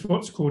time. It's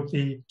what's called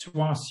the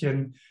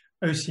Toarcian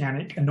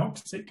Oceanic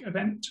Anoxic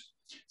event.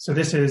 So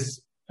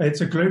it's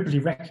a globally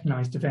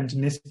recognised event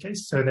in this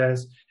case. So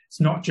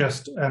it's not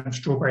just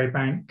Strawberry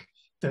Bank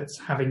that's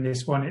having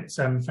this one. It's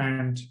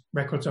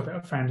records of it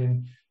are found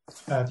in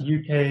the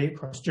UK,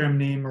 across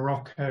Germany,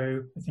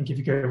 Morocco. I think if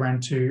you go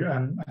around to,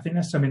 I think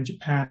there's some in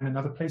Japan and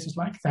other places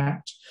like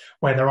that,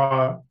 where there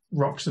are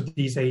rocks of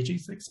these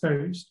ages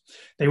exposed.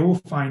 They all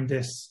find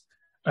this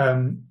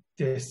oceanic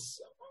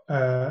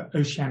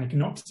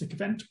anoxic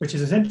event, which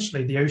is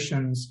essentially the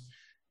oceans,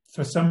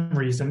 for some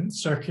reason,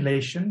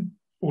 circulation,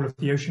 all of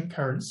the ocean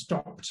currents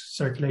stopped,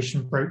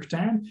 circulation broke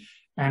down,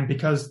 and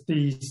because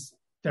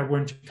there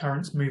weren't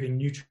currents moving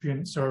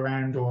nutrients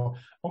around or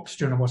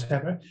oxygen or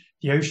whatever,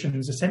 the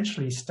oceans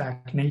essentially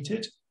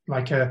stagnated,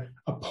 like a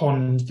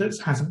pond that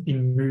hasn't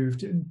been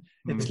moved and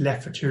it's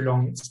left for too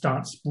long. It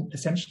starts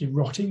essentially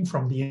rotting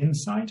from the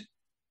inside.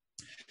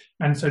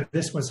 And so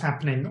this was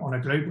happening on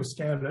a global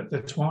scale at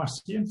the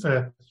Toarcian,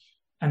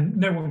 and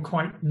no one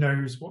quite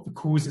knows what the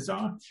causes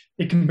are.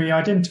 It can be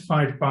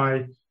identified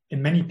by,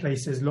 in many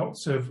places,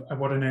 lots of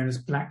what are known as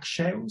black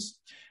shales.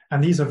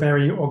 And these are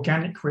very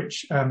organic,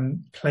 rich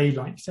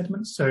clay-like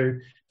sediments. So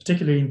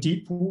particularly in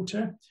deep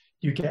water,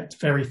 you get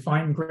very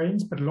fine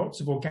grains, but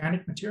lots of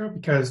organic material,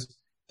 because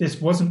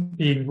this wasn't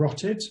being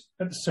rotted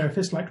at the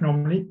surface like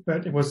normally,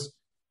 but it was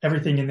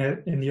everything in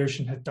the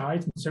ocean had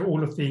died. And so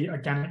all of the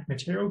organic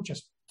material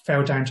just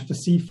fell down to the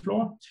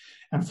seafloor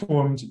and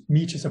formed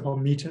meters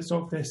upon meters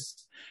of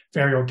this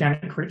very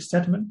organic, rich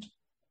sediment.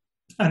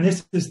 And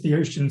this is the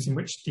oceans in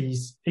which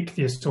these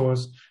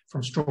ichthyosaurs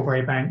from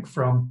Strawberry Bank,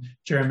 from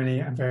Germany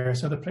and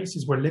various other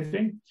places were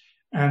living.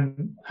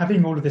 And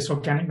having all of this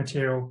organic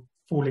material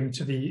falling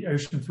to the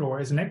ocean floor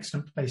is an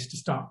excellent place to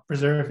start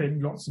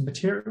preserving lots of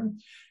material,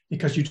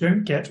 because you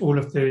don't get all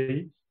of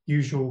the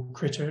usual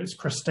critters,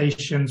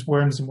 crustaceans,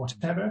 worms and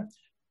whatever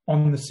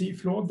on the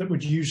seafloor that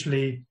would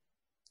usually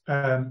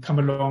come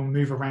along,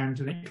 move around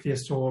an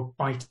ichthyosaur,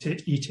 bite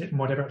it, eat it and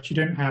whatever. But you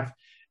don't have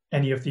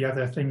any of the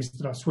other things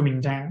that are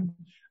swimming down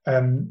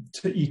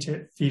to eat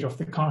it, feed off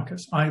the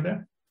carcass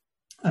either.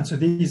 And so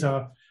these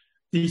are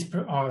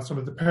sort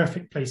of the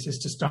perfect places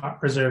to start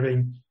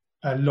preserving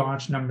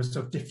large numbers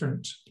of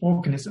different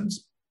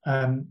organisms.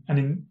 And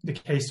in the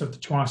case of the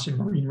Triassic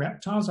marine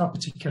reptiles are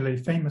particularly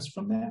famous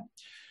from there.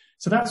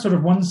 So that's sort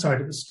of one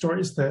side of the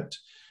story, is that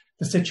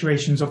the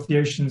situations of the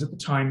oceans at the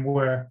time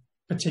were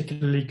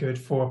particularly good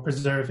for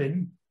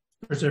preserving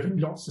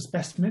lots of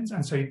specimens.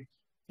 And so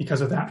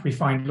because of that, we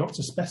find lots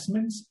of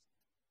specimens.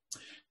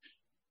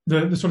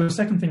 The sort of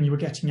second thing you were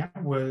getting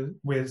at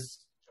was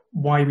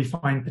why we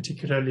find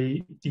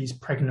particularly these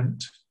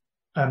pregnant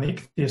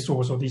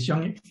ichthyosaurs, or these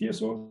young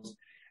ichthyosaurs.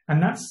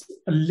 And that's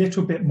a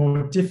little bit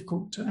more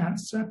difficult to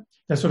answer.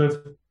 There's sort of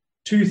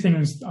two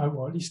things,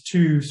 well, at least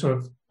two sort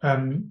of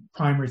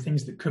primary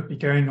things that could be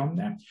going on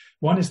there.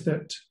 One is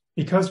that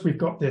because we've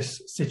got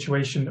this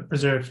situation that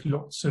preserves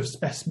lots of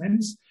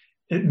specimens,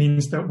 it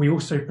means that we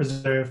also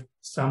preserve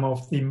some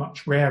of the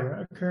much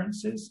rarer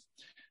occurrences.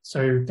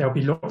 So there'll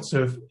be lots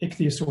of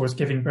ichthyosaurs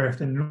giving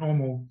birth in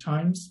normal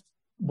times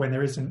when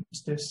there isn't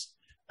this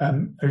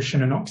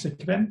ocean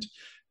anoxic event.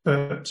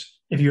 But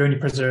if you only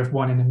preserve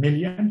 1 in a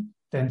million,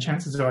 then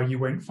chances are you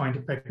won't find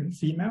a pregnant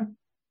female.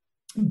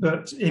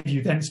 But if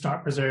you then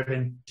start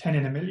preserving 10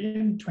 in a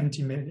million,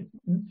 20 million,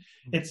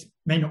 it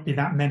may not be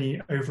that many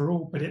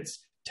overall, but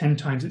it's 10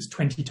 times, it's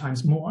 20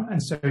 times more.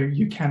 And so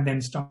you can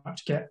then start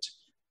to get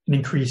an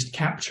increased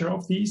capture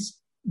of these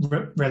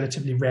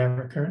relatively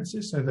rare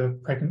occurrences, so the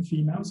pregnant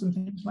females and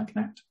things like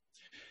that.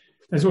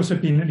 There's also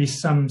been at least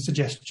some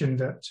suggestion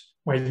that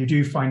where you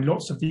do find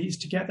lots of these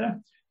together,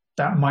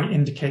 that might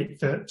indicate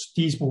that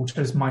these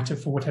waters might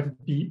have, for whatever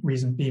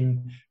reason,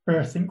 been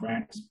birthing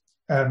grounds.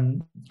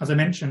 As I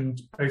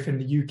mentioned, both in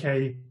the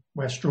UK,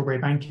 where Strawberry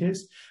Bank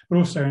is, but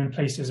also in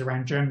places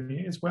around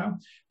Germany as well.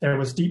 There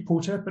was deep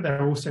water, but there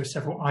are also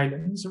several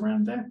islands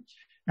around there.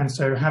 And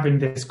so having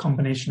this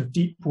combination of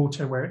deep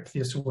water where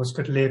ichthyosaurs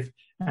could live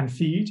and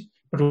feed,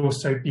 but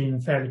also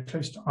being fairly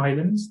close to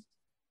islands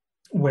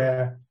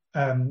where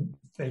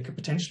they could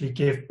potentially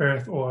give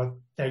birth, or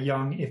their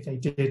young, if they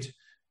did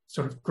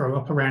sort of grow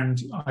up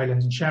around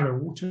islands and shallow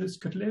waters,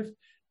 could live,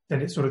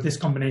 then it's sort of this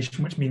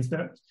combination, which means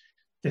that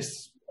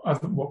this,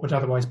 what would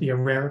otherwise be a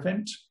rare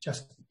event,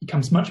 just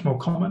becomes much more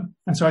common.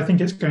 And so I think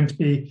it's going to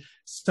be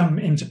some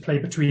interplay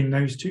between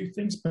those two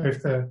things.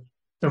 Both the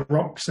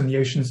rocks and the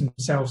oceans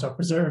themselves are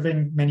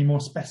preserving many more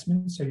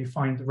specimens, so you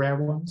find the rare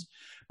ones,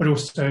 but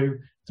also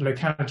the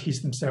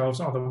localities themselves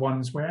are the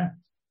ones where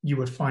you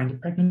would find a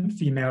pregnant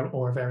female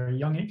or a very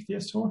young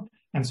ichthyosaur,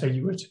 and so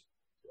you would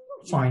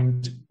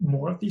find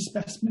more of these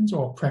specimens,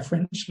 or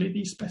preferentially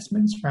these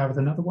specimens rather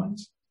than other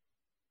ones.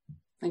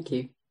 Thank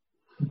you.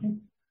 Okay.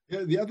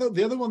 Yeah,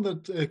 the other one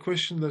that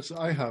question that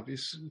I have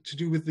is to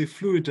do with the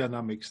fluid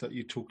dynamics that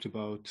you talked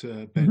about,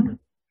 Ben. Mm-hmm.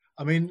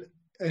 I mean,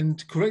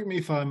 and correct me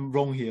if I'm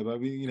wrong here, but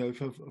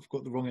if I've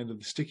got the wrong end of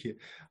the stick here,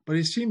 but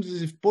it seems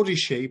as if body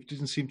shape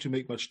didn't seem to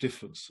make much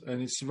difference,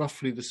 and it's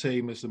roughly the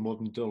same as the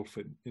modern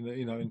dolphin,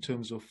 in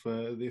terms of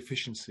the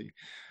efficiency.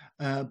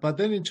 But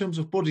then in terms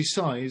of body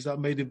size, that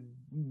made a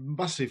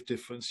massive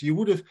difference. You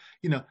would have,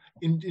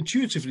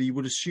 intuitively, you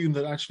would assume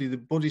that actually the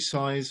body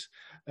size,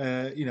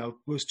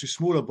 was to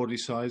smaller body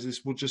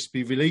sizes would just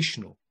be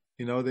relational.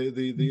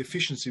 The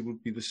efficiency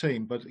would be the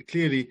same, but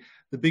clearly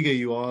the bigger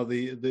you are,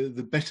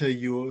 the better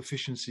your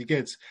efficiency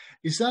gets.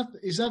 Is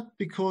that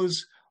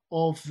because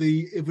of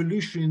the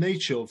evolutionary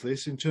nature of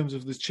this in terms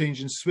of the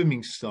change in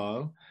swimming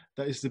style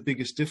that is the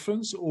biggest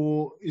difference,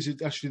 or is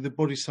it actually the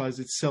body size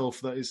itself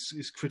that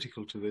is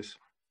critical to this?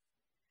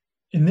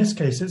 In this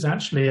case, it's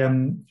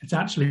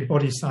actually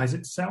body size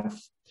itself,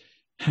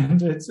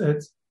 and it's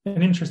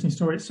an interesting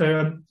story.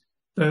 So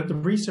the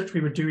research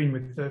we were doing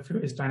with the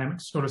fluid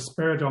dynamics sort of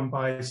spurred on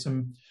by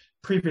some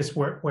previous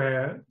work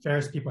where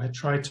various people had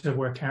tried to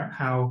work out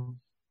how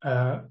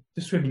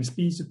the swimming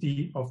speeds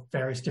of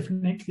various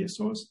different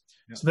ichthyosaurs.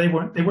 Yeah. So they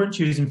weren't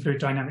using fluid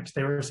dynamics.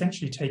 They were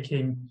essentially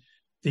taking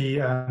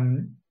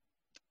the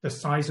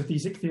size of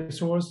these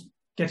ichthyosaurs,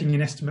 getting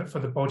an estimate for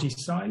the body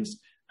size,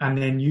 and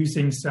then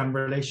using some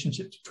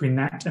relationships between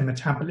that and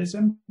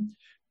metabolism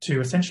to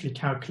essentially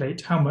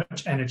calculate how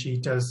much energy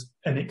does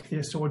an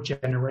ichthyosaur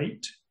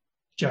generate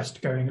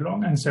just going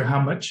along, and so how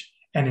much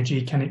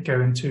energy can it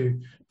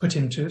put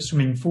into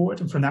swimming forward,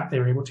 and from that they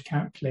were able to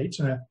calculate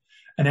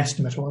an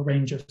estimate or a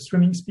range of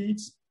swimming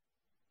speeds.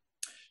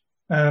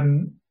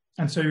 And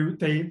so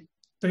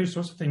those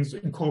sorts of things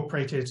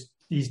incorporated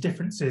these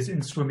differences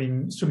in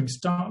swimming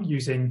style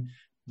using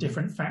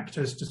different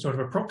factors to sort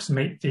of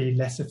approximate the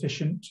less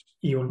efficient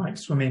eel-like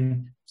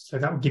swimming. So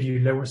that would give you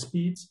lower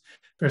speeds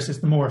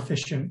versus the more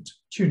efficient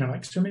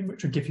tuna-like swimming,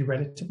 which would give you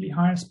relatively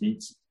higher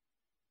speeds.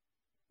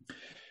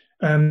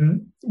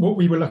 What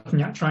we were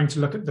looking at, trying to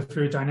look at the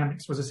fluid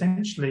dynamics, was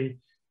essentially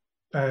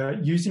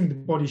using the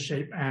body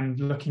shape and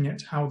looking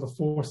at how the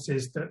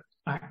forces that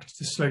act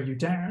to slow you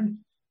down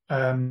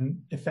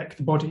affect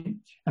the body.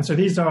 And so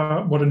these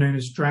are what are known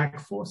as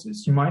drag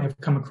forces. You might have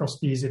come across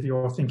these if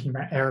you're thinking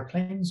about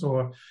airplanes,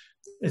 or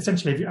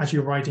essentially as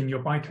you're riding your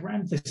bike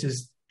around. This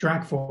is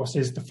drag force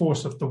is the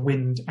force of the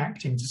wind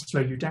acting to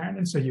slow you down,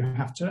 and so you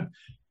have to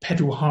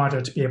pedal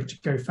harder to be able to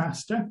go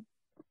faster.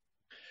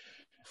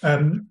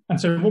 And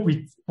so what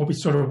we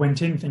sort of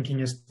went in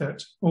thinking is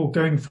that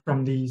going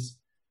from these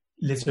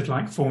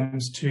lizard-like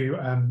forms to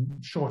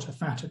shorter,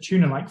 fatter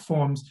tuna-like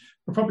forms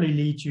will probably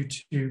lead you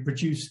to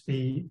reduce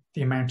the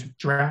amount of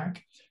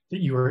drag that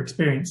you were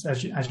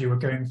experiencing as you were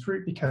going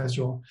through, because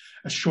you're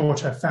a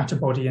shorter, fatter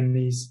body in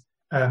these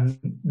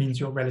means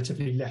you're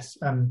relatively less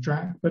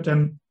drag. But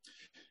one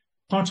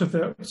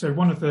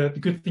of the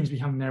good things we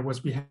had in there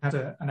was we had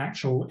an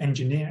actual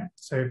engineer.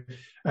 So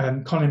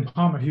Colin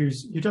Palmer, who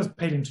does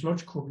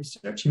paleontological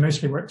research. He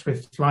mostly works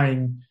with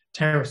flying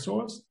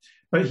pterosaurs,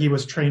 but he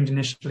was trained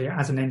initially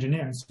as an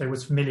engineer, and so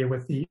was familiar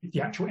with the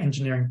actual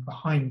engineering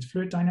behind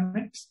fluid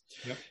dynamics.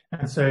 Yep.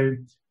 And so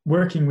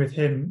working with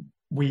him,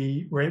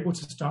 we were able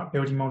to start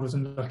building models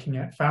and looking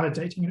at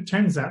validating. And it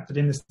turns out that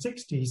in the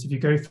 60s, if you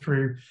go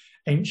through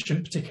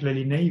ancient,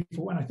 particularly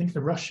naval, and I think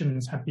the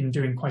Russians have been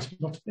doing quite a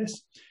lot of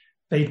this,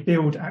 they'd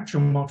build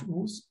actual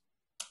models,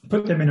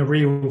 put them in a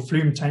real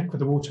flume tank with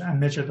the water and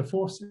measure the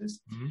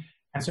forces. Mm-hmm.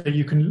 And so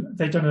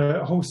they've done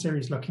a whole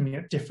series looking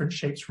at different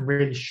shapes from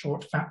really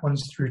short, fat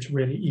ones through to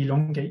really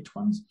elongate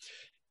ones,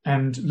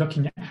 and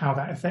looking at how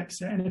that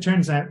affects it. And it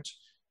turns out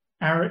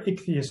our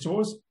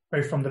ichthyosaurs,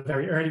 both from the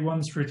very early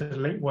ones through to the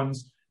late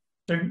ones,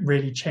 don't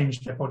really change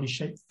their body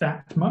shape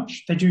that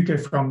much. They do go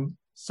from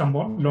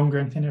somewhat longer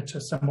and thinner to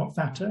somewhat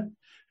fatter.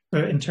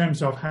 But in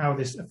terms of how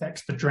this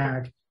affects the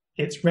drag,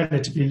 it's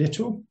relatively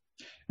little.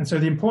 And so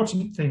the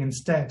important thing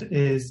instead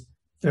is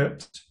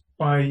that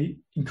by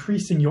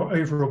increasing your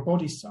overall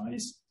body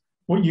size,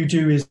 what you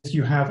do is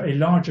you have a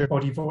larger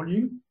body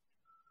volume.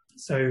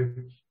 So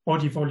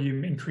body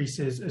volume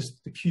increases as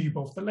the cube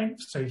of the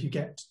length. So if you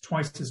get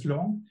twice as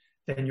long,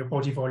 then your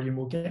body volume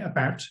will get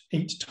about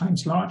 8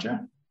 times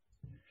larger.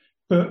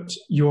 But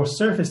your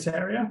surface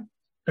area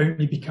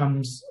only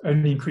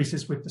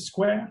increases with the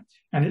square.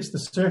 And it's the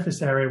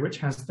surface area which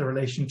has the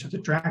relation to the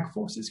drag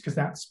forces, because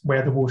that's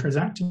where the water is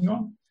acting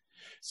on.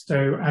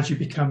 So as you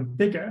become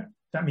bigger,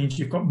 that means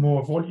you've got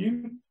more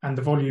volume, and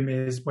the volume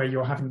is where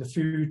you're having the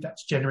food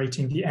that's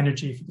generating the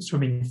energy for the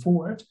swimming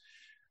forward.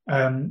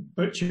 And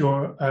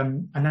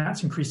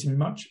that's increasing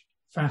much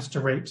faster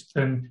rate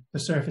than the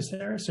surface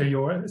area. So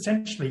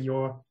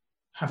you're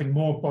having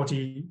more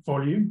body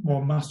volume,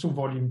 more muscle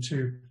volume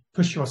to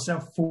push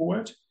yourself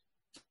forward,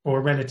 or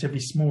a relatively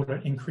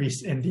smaller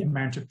increase in the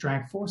amount of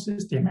drag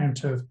forces, the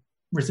amount of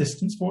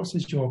resistance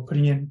forces you're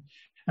putting in.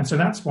 And so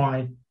that's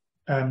why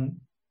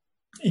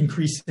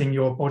increasing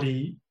your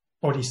body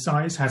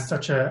size has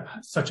such a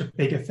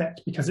big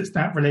effect, because it's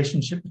that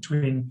relationship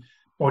between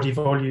body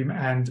volume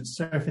and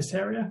surface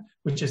area,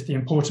 which is the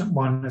important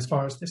one as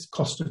far as this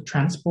cost of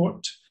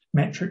transport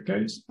metric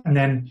goes. And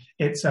then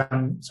it's sort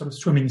of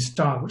swimming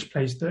style, which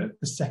plays the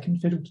second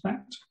fiddle to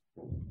that.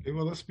 Okay,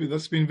 well,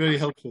 that's been very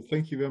helpful.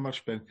 Thank you very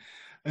much, Ben.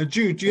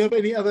 Jude, do you have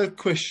any other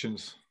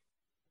questions?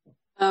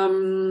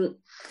 I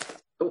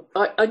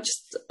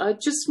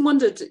just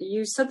wondered.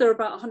 You said there are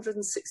about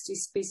 160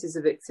 species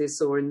of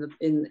ichthyosaur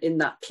in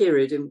that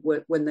period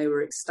when they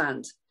were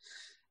extant.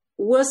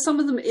 Were some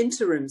of them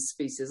interim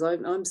species?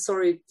 I'm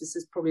sorry, this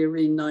is probably a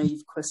really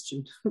naive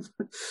question.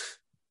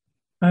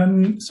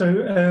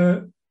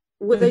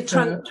 Were they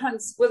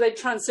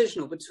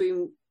transitional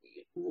between?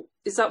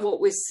 Is that what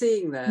we're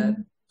seeing there?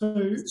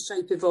 So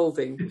shape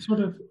evolving. It's sort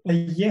of a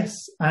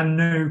yes and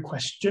no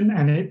question,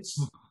 and it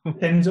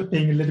ends up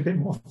being a little bit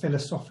more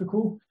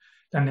philosophical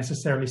than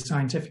necessarily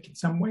scientific in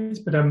some ways.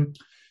 But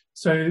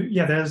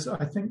there's,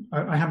 I think,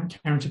 I haven't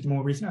counted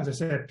more recent. As I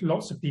said,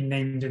 lots have been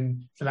named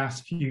in the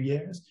last few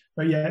years.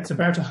 But yeah, it's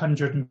about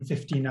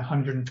 115,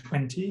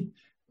 120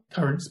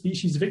 current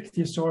species of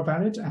ichthyosaur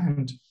valid,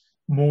 and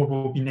more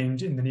will be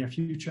named in the near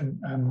future,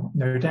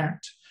 no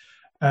doubt.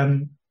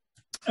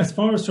 As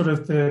far as sort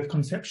of the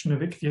conception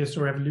of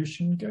ichthyosaur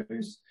evolution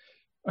goes,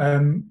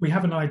 we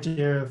have an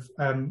idea of,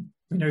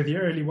 we know the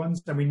early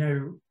ones, and we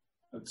know,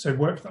 so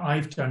work that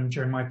I've done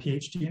during my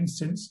PhD, and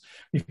since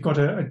we've got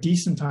a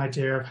decent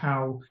idea of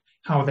how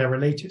they're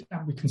related,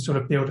 and we can sort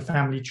of build a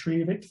family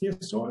tree of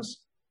ichthyosaurs.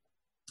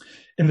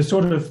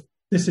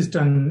 This is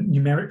done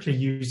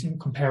numerically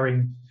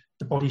comparing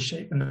the body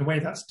shape, and the way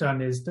that's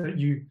done is that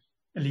you,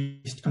 at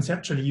least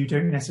conceptually, you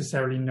don't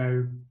necessarily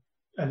know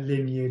a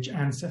lineage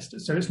ancestor.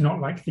 So it's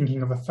not like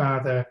thinking of a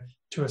father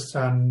to a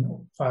son,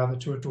 or father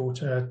to a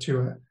daughter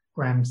to a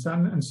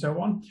grandson, and so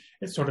on.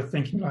 It's sort of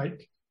thinking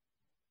like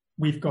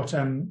we've got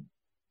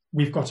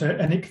we've got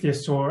an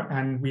ichthyosaur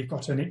and we've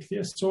got an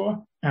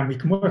ichthyosaur, and we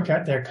can work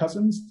out their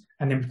cousins,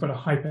 and then we've got a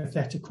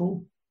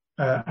hypothetical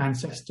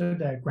ancestor,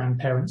 their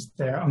grandparents,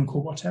 their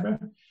uncle, whatever,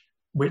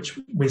 which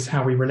is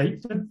how we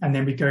relate them. And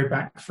then we go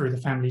back through the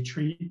family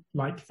tree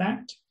like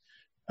that,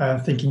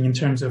 thinking in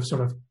terms of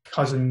sort of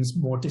cousins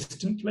more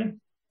distantly,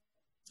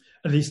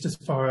 at least as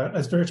far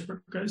as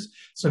vertebrate goes.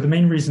 So the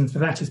main reason for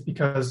that is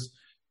because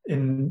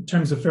in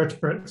terms of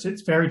vertebrates,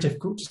 it's very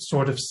difficult to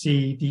sort of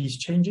see these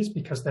changes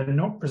because they're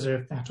not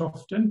preserved that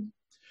often.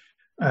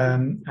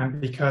 And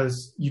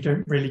because you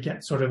don't really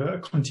get sort of a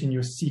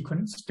continuous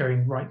sequence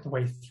going right the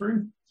way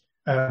through.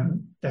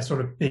 They're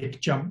sort of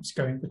big jumps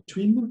going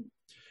between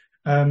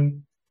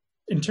them.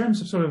 In terms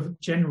of sort of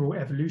general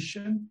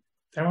evolution,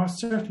 there are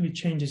certainly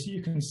changes that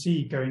you can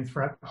see going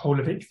throughout the whole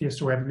of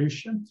ichthyosaur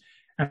evolution.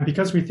 And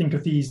because we think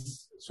of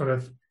these sort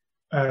of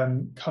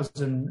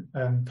cousin,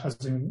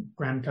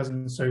 grand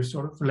cousin, so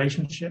sort of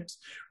relationships,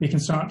 we can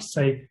start to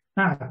say,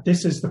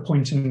 this is the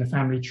point in the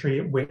family tree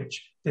at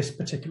which this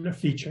particular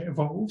feature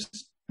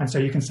evolves. And so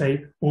you can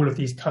say all of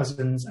these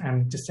cousins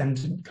and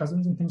descendant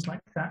cousins and things like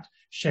that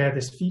share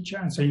this feature.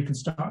 And so you can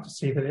start to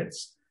see that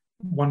it's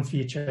one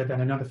feature,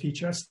 then another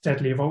feature,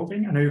 steadily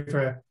evolving. And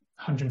over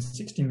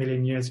 160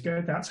 million years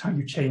ago, that's how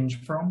you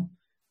change from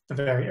the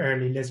very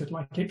early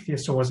lizard-like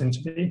ichthyosaurs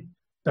into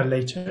the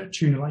later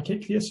tuna-like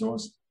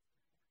ichthyosaurs.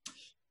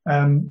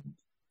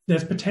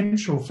 There's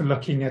potential for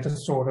looking at a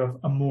sort of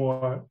a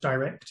more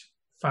direct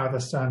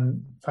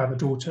father-son,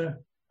 father-daughter,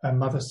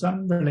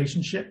 mother-son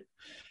relationship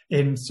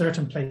in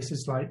certain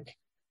places like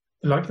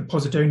the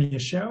Posidonia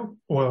shell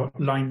or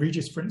Line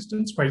Regis, for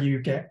instance, where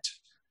you get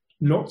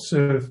lots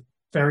of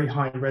very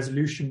high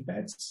resolution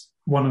beds,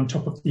 one on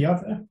top of the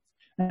other.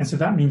 And so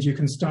that means you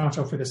can start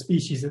off with a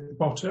species at the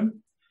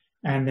bottom,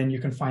 and then you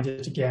can find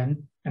it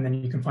again, and then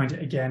you can find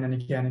it again and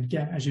again and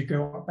again as you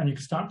go up, and you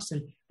can start to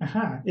see,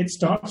 it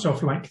starts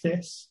off like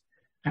this.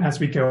 And as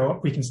we go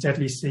up, we can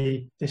steadily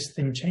see this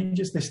thing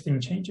changes,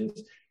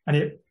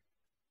 and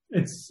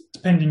it's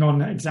depending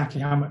on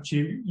exactly how much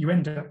you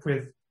end up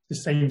with the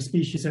same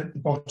species at the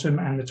bottom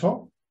and the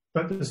top,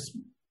 but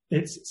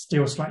it's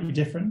still slightly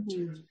different.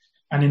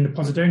 And in the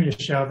Posidonia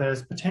shell,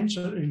 there's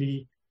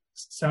potentially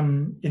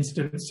some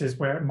incidences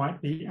where it might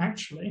be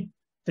actually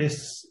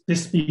this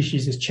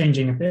species is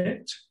changing a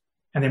bit,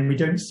 and then we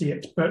don't see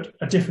it, but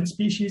a different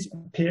species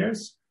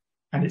appears,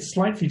 and it's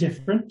slightly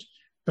different,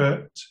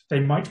 but they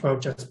might well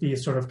just be a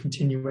sort of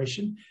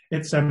continuation.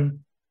 It's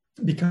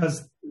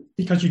because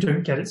you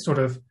don't get it sort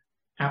of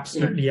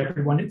absolutely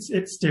everyone,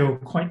 it's still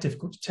quite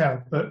difficult to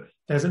tell, but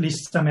there's at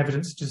least some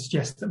evidence to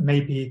suggest that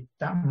maybe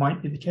that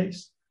might be the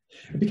case.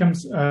 It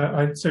becomes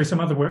so some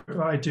other work that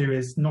I do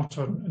is not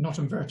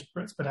on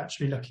vertebrates, but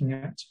actually looking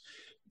at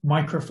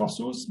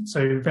microfossils,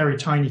 so very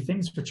tiny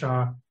things which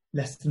are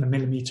less than a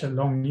millimeter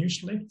long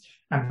usually.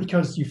 And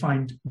because you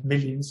find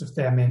millions of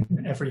them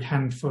in every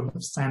handful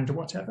of sand or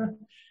whatever,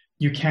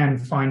 you can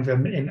find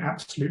them in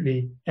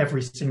absolutely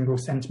every single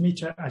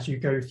centimeter as you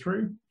go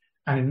through.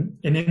 And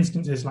in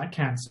instances like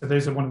cancer,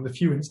 those are one of the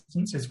few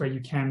instances where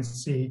you can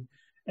see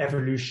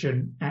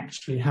evolution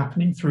actually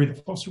happening through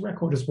the fossil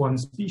record as one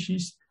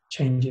species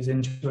changes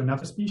into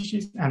another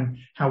species, and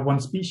how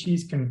one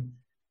species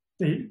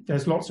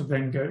there's lots of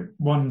them go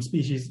one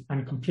species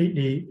and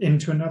completely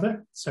into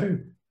another. So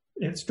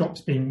it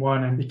stops being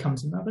one and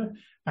becomes another.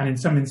 And in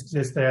some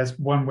instances, there's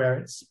one where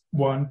it's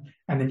one,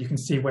 and then you can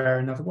see where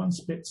another one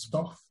splits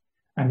off,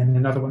 and then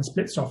another one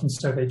splits off. And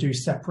so they do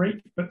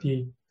separate, but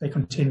they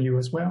continue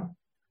as well.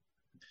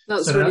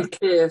 That's really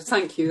clear.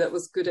 Thank you. That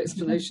was good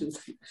explanation.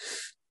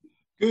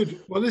 Good.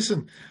 Well,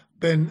 listen,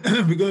 Ben,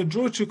 we're going to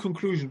draw to a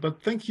conclusion,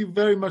 but thank you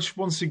very much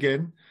once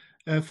again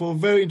for a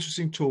very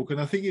interesting talk.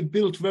 And I think it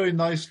built very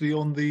nicely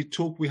on the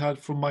talk we had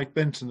from Mike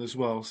Benton as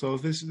well. So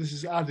this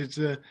has added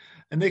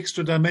an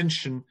extra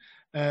dimension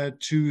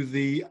to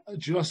the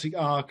Jurassic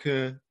Ark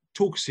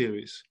talk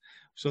series.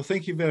 So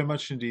thank you very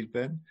much indeed,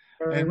 Ben.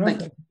 And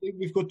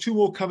we've got two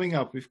more coming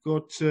up. We've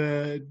got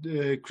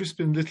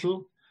Crispin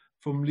Little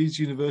from Leeds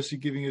University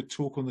giving a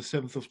talk on the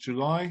 7th of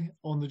July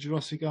on the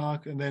Jurassic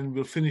Ark. And then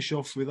we'll finish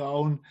off with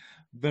our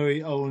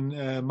very own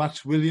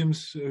Matt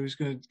Williams, who's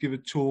going to give a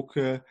talk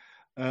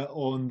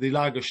on the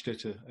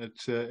Lagerstätte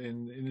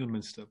in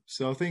Ilminster.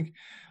 So I think,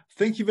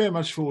 thank you very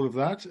much for all of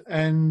that.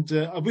 And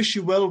I wish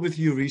you well with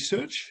your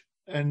research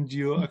and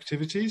your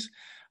activities.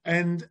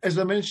 And as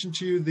I mentioned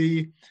to you,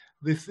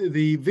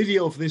 the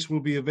video of this will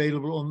be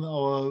available on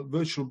our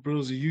Virtual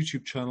Browser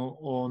YouTube channel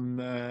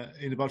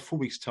in about 4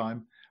 weeks'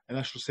 time, and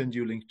I shall send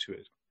you a link to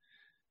it.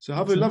 So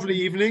have a lovely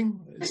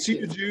evening. See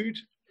you, Jude.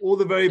 All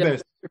the very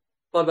best.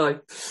 Bye-bye.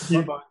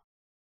 Bye-bye.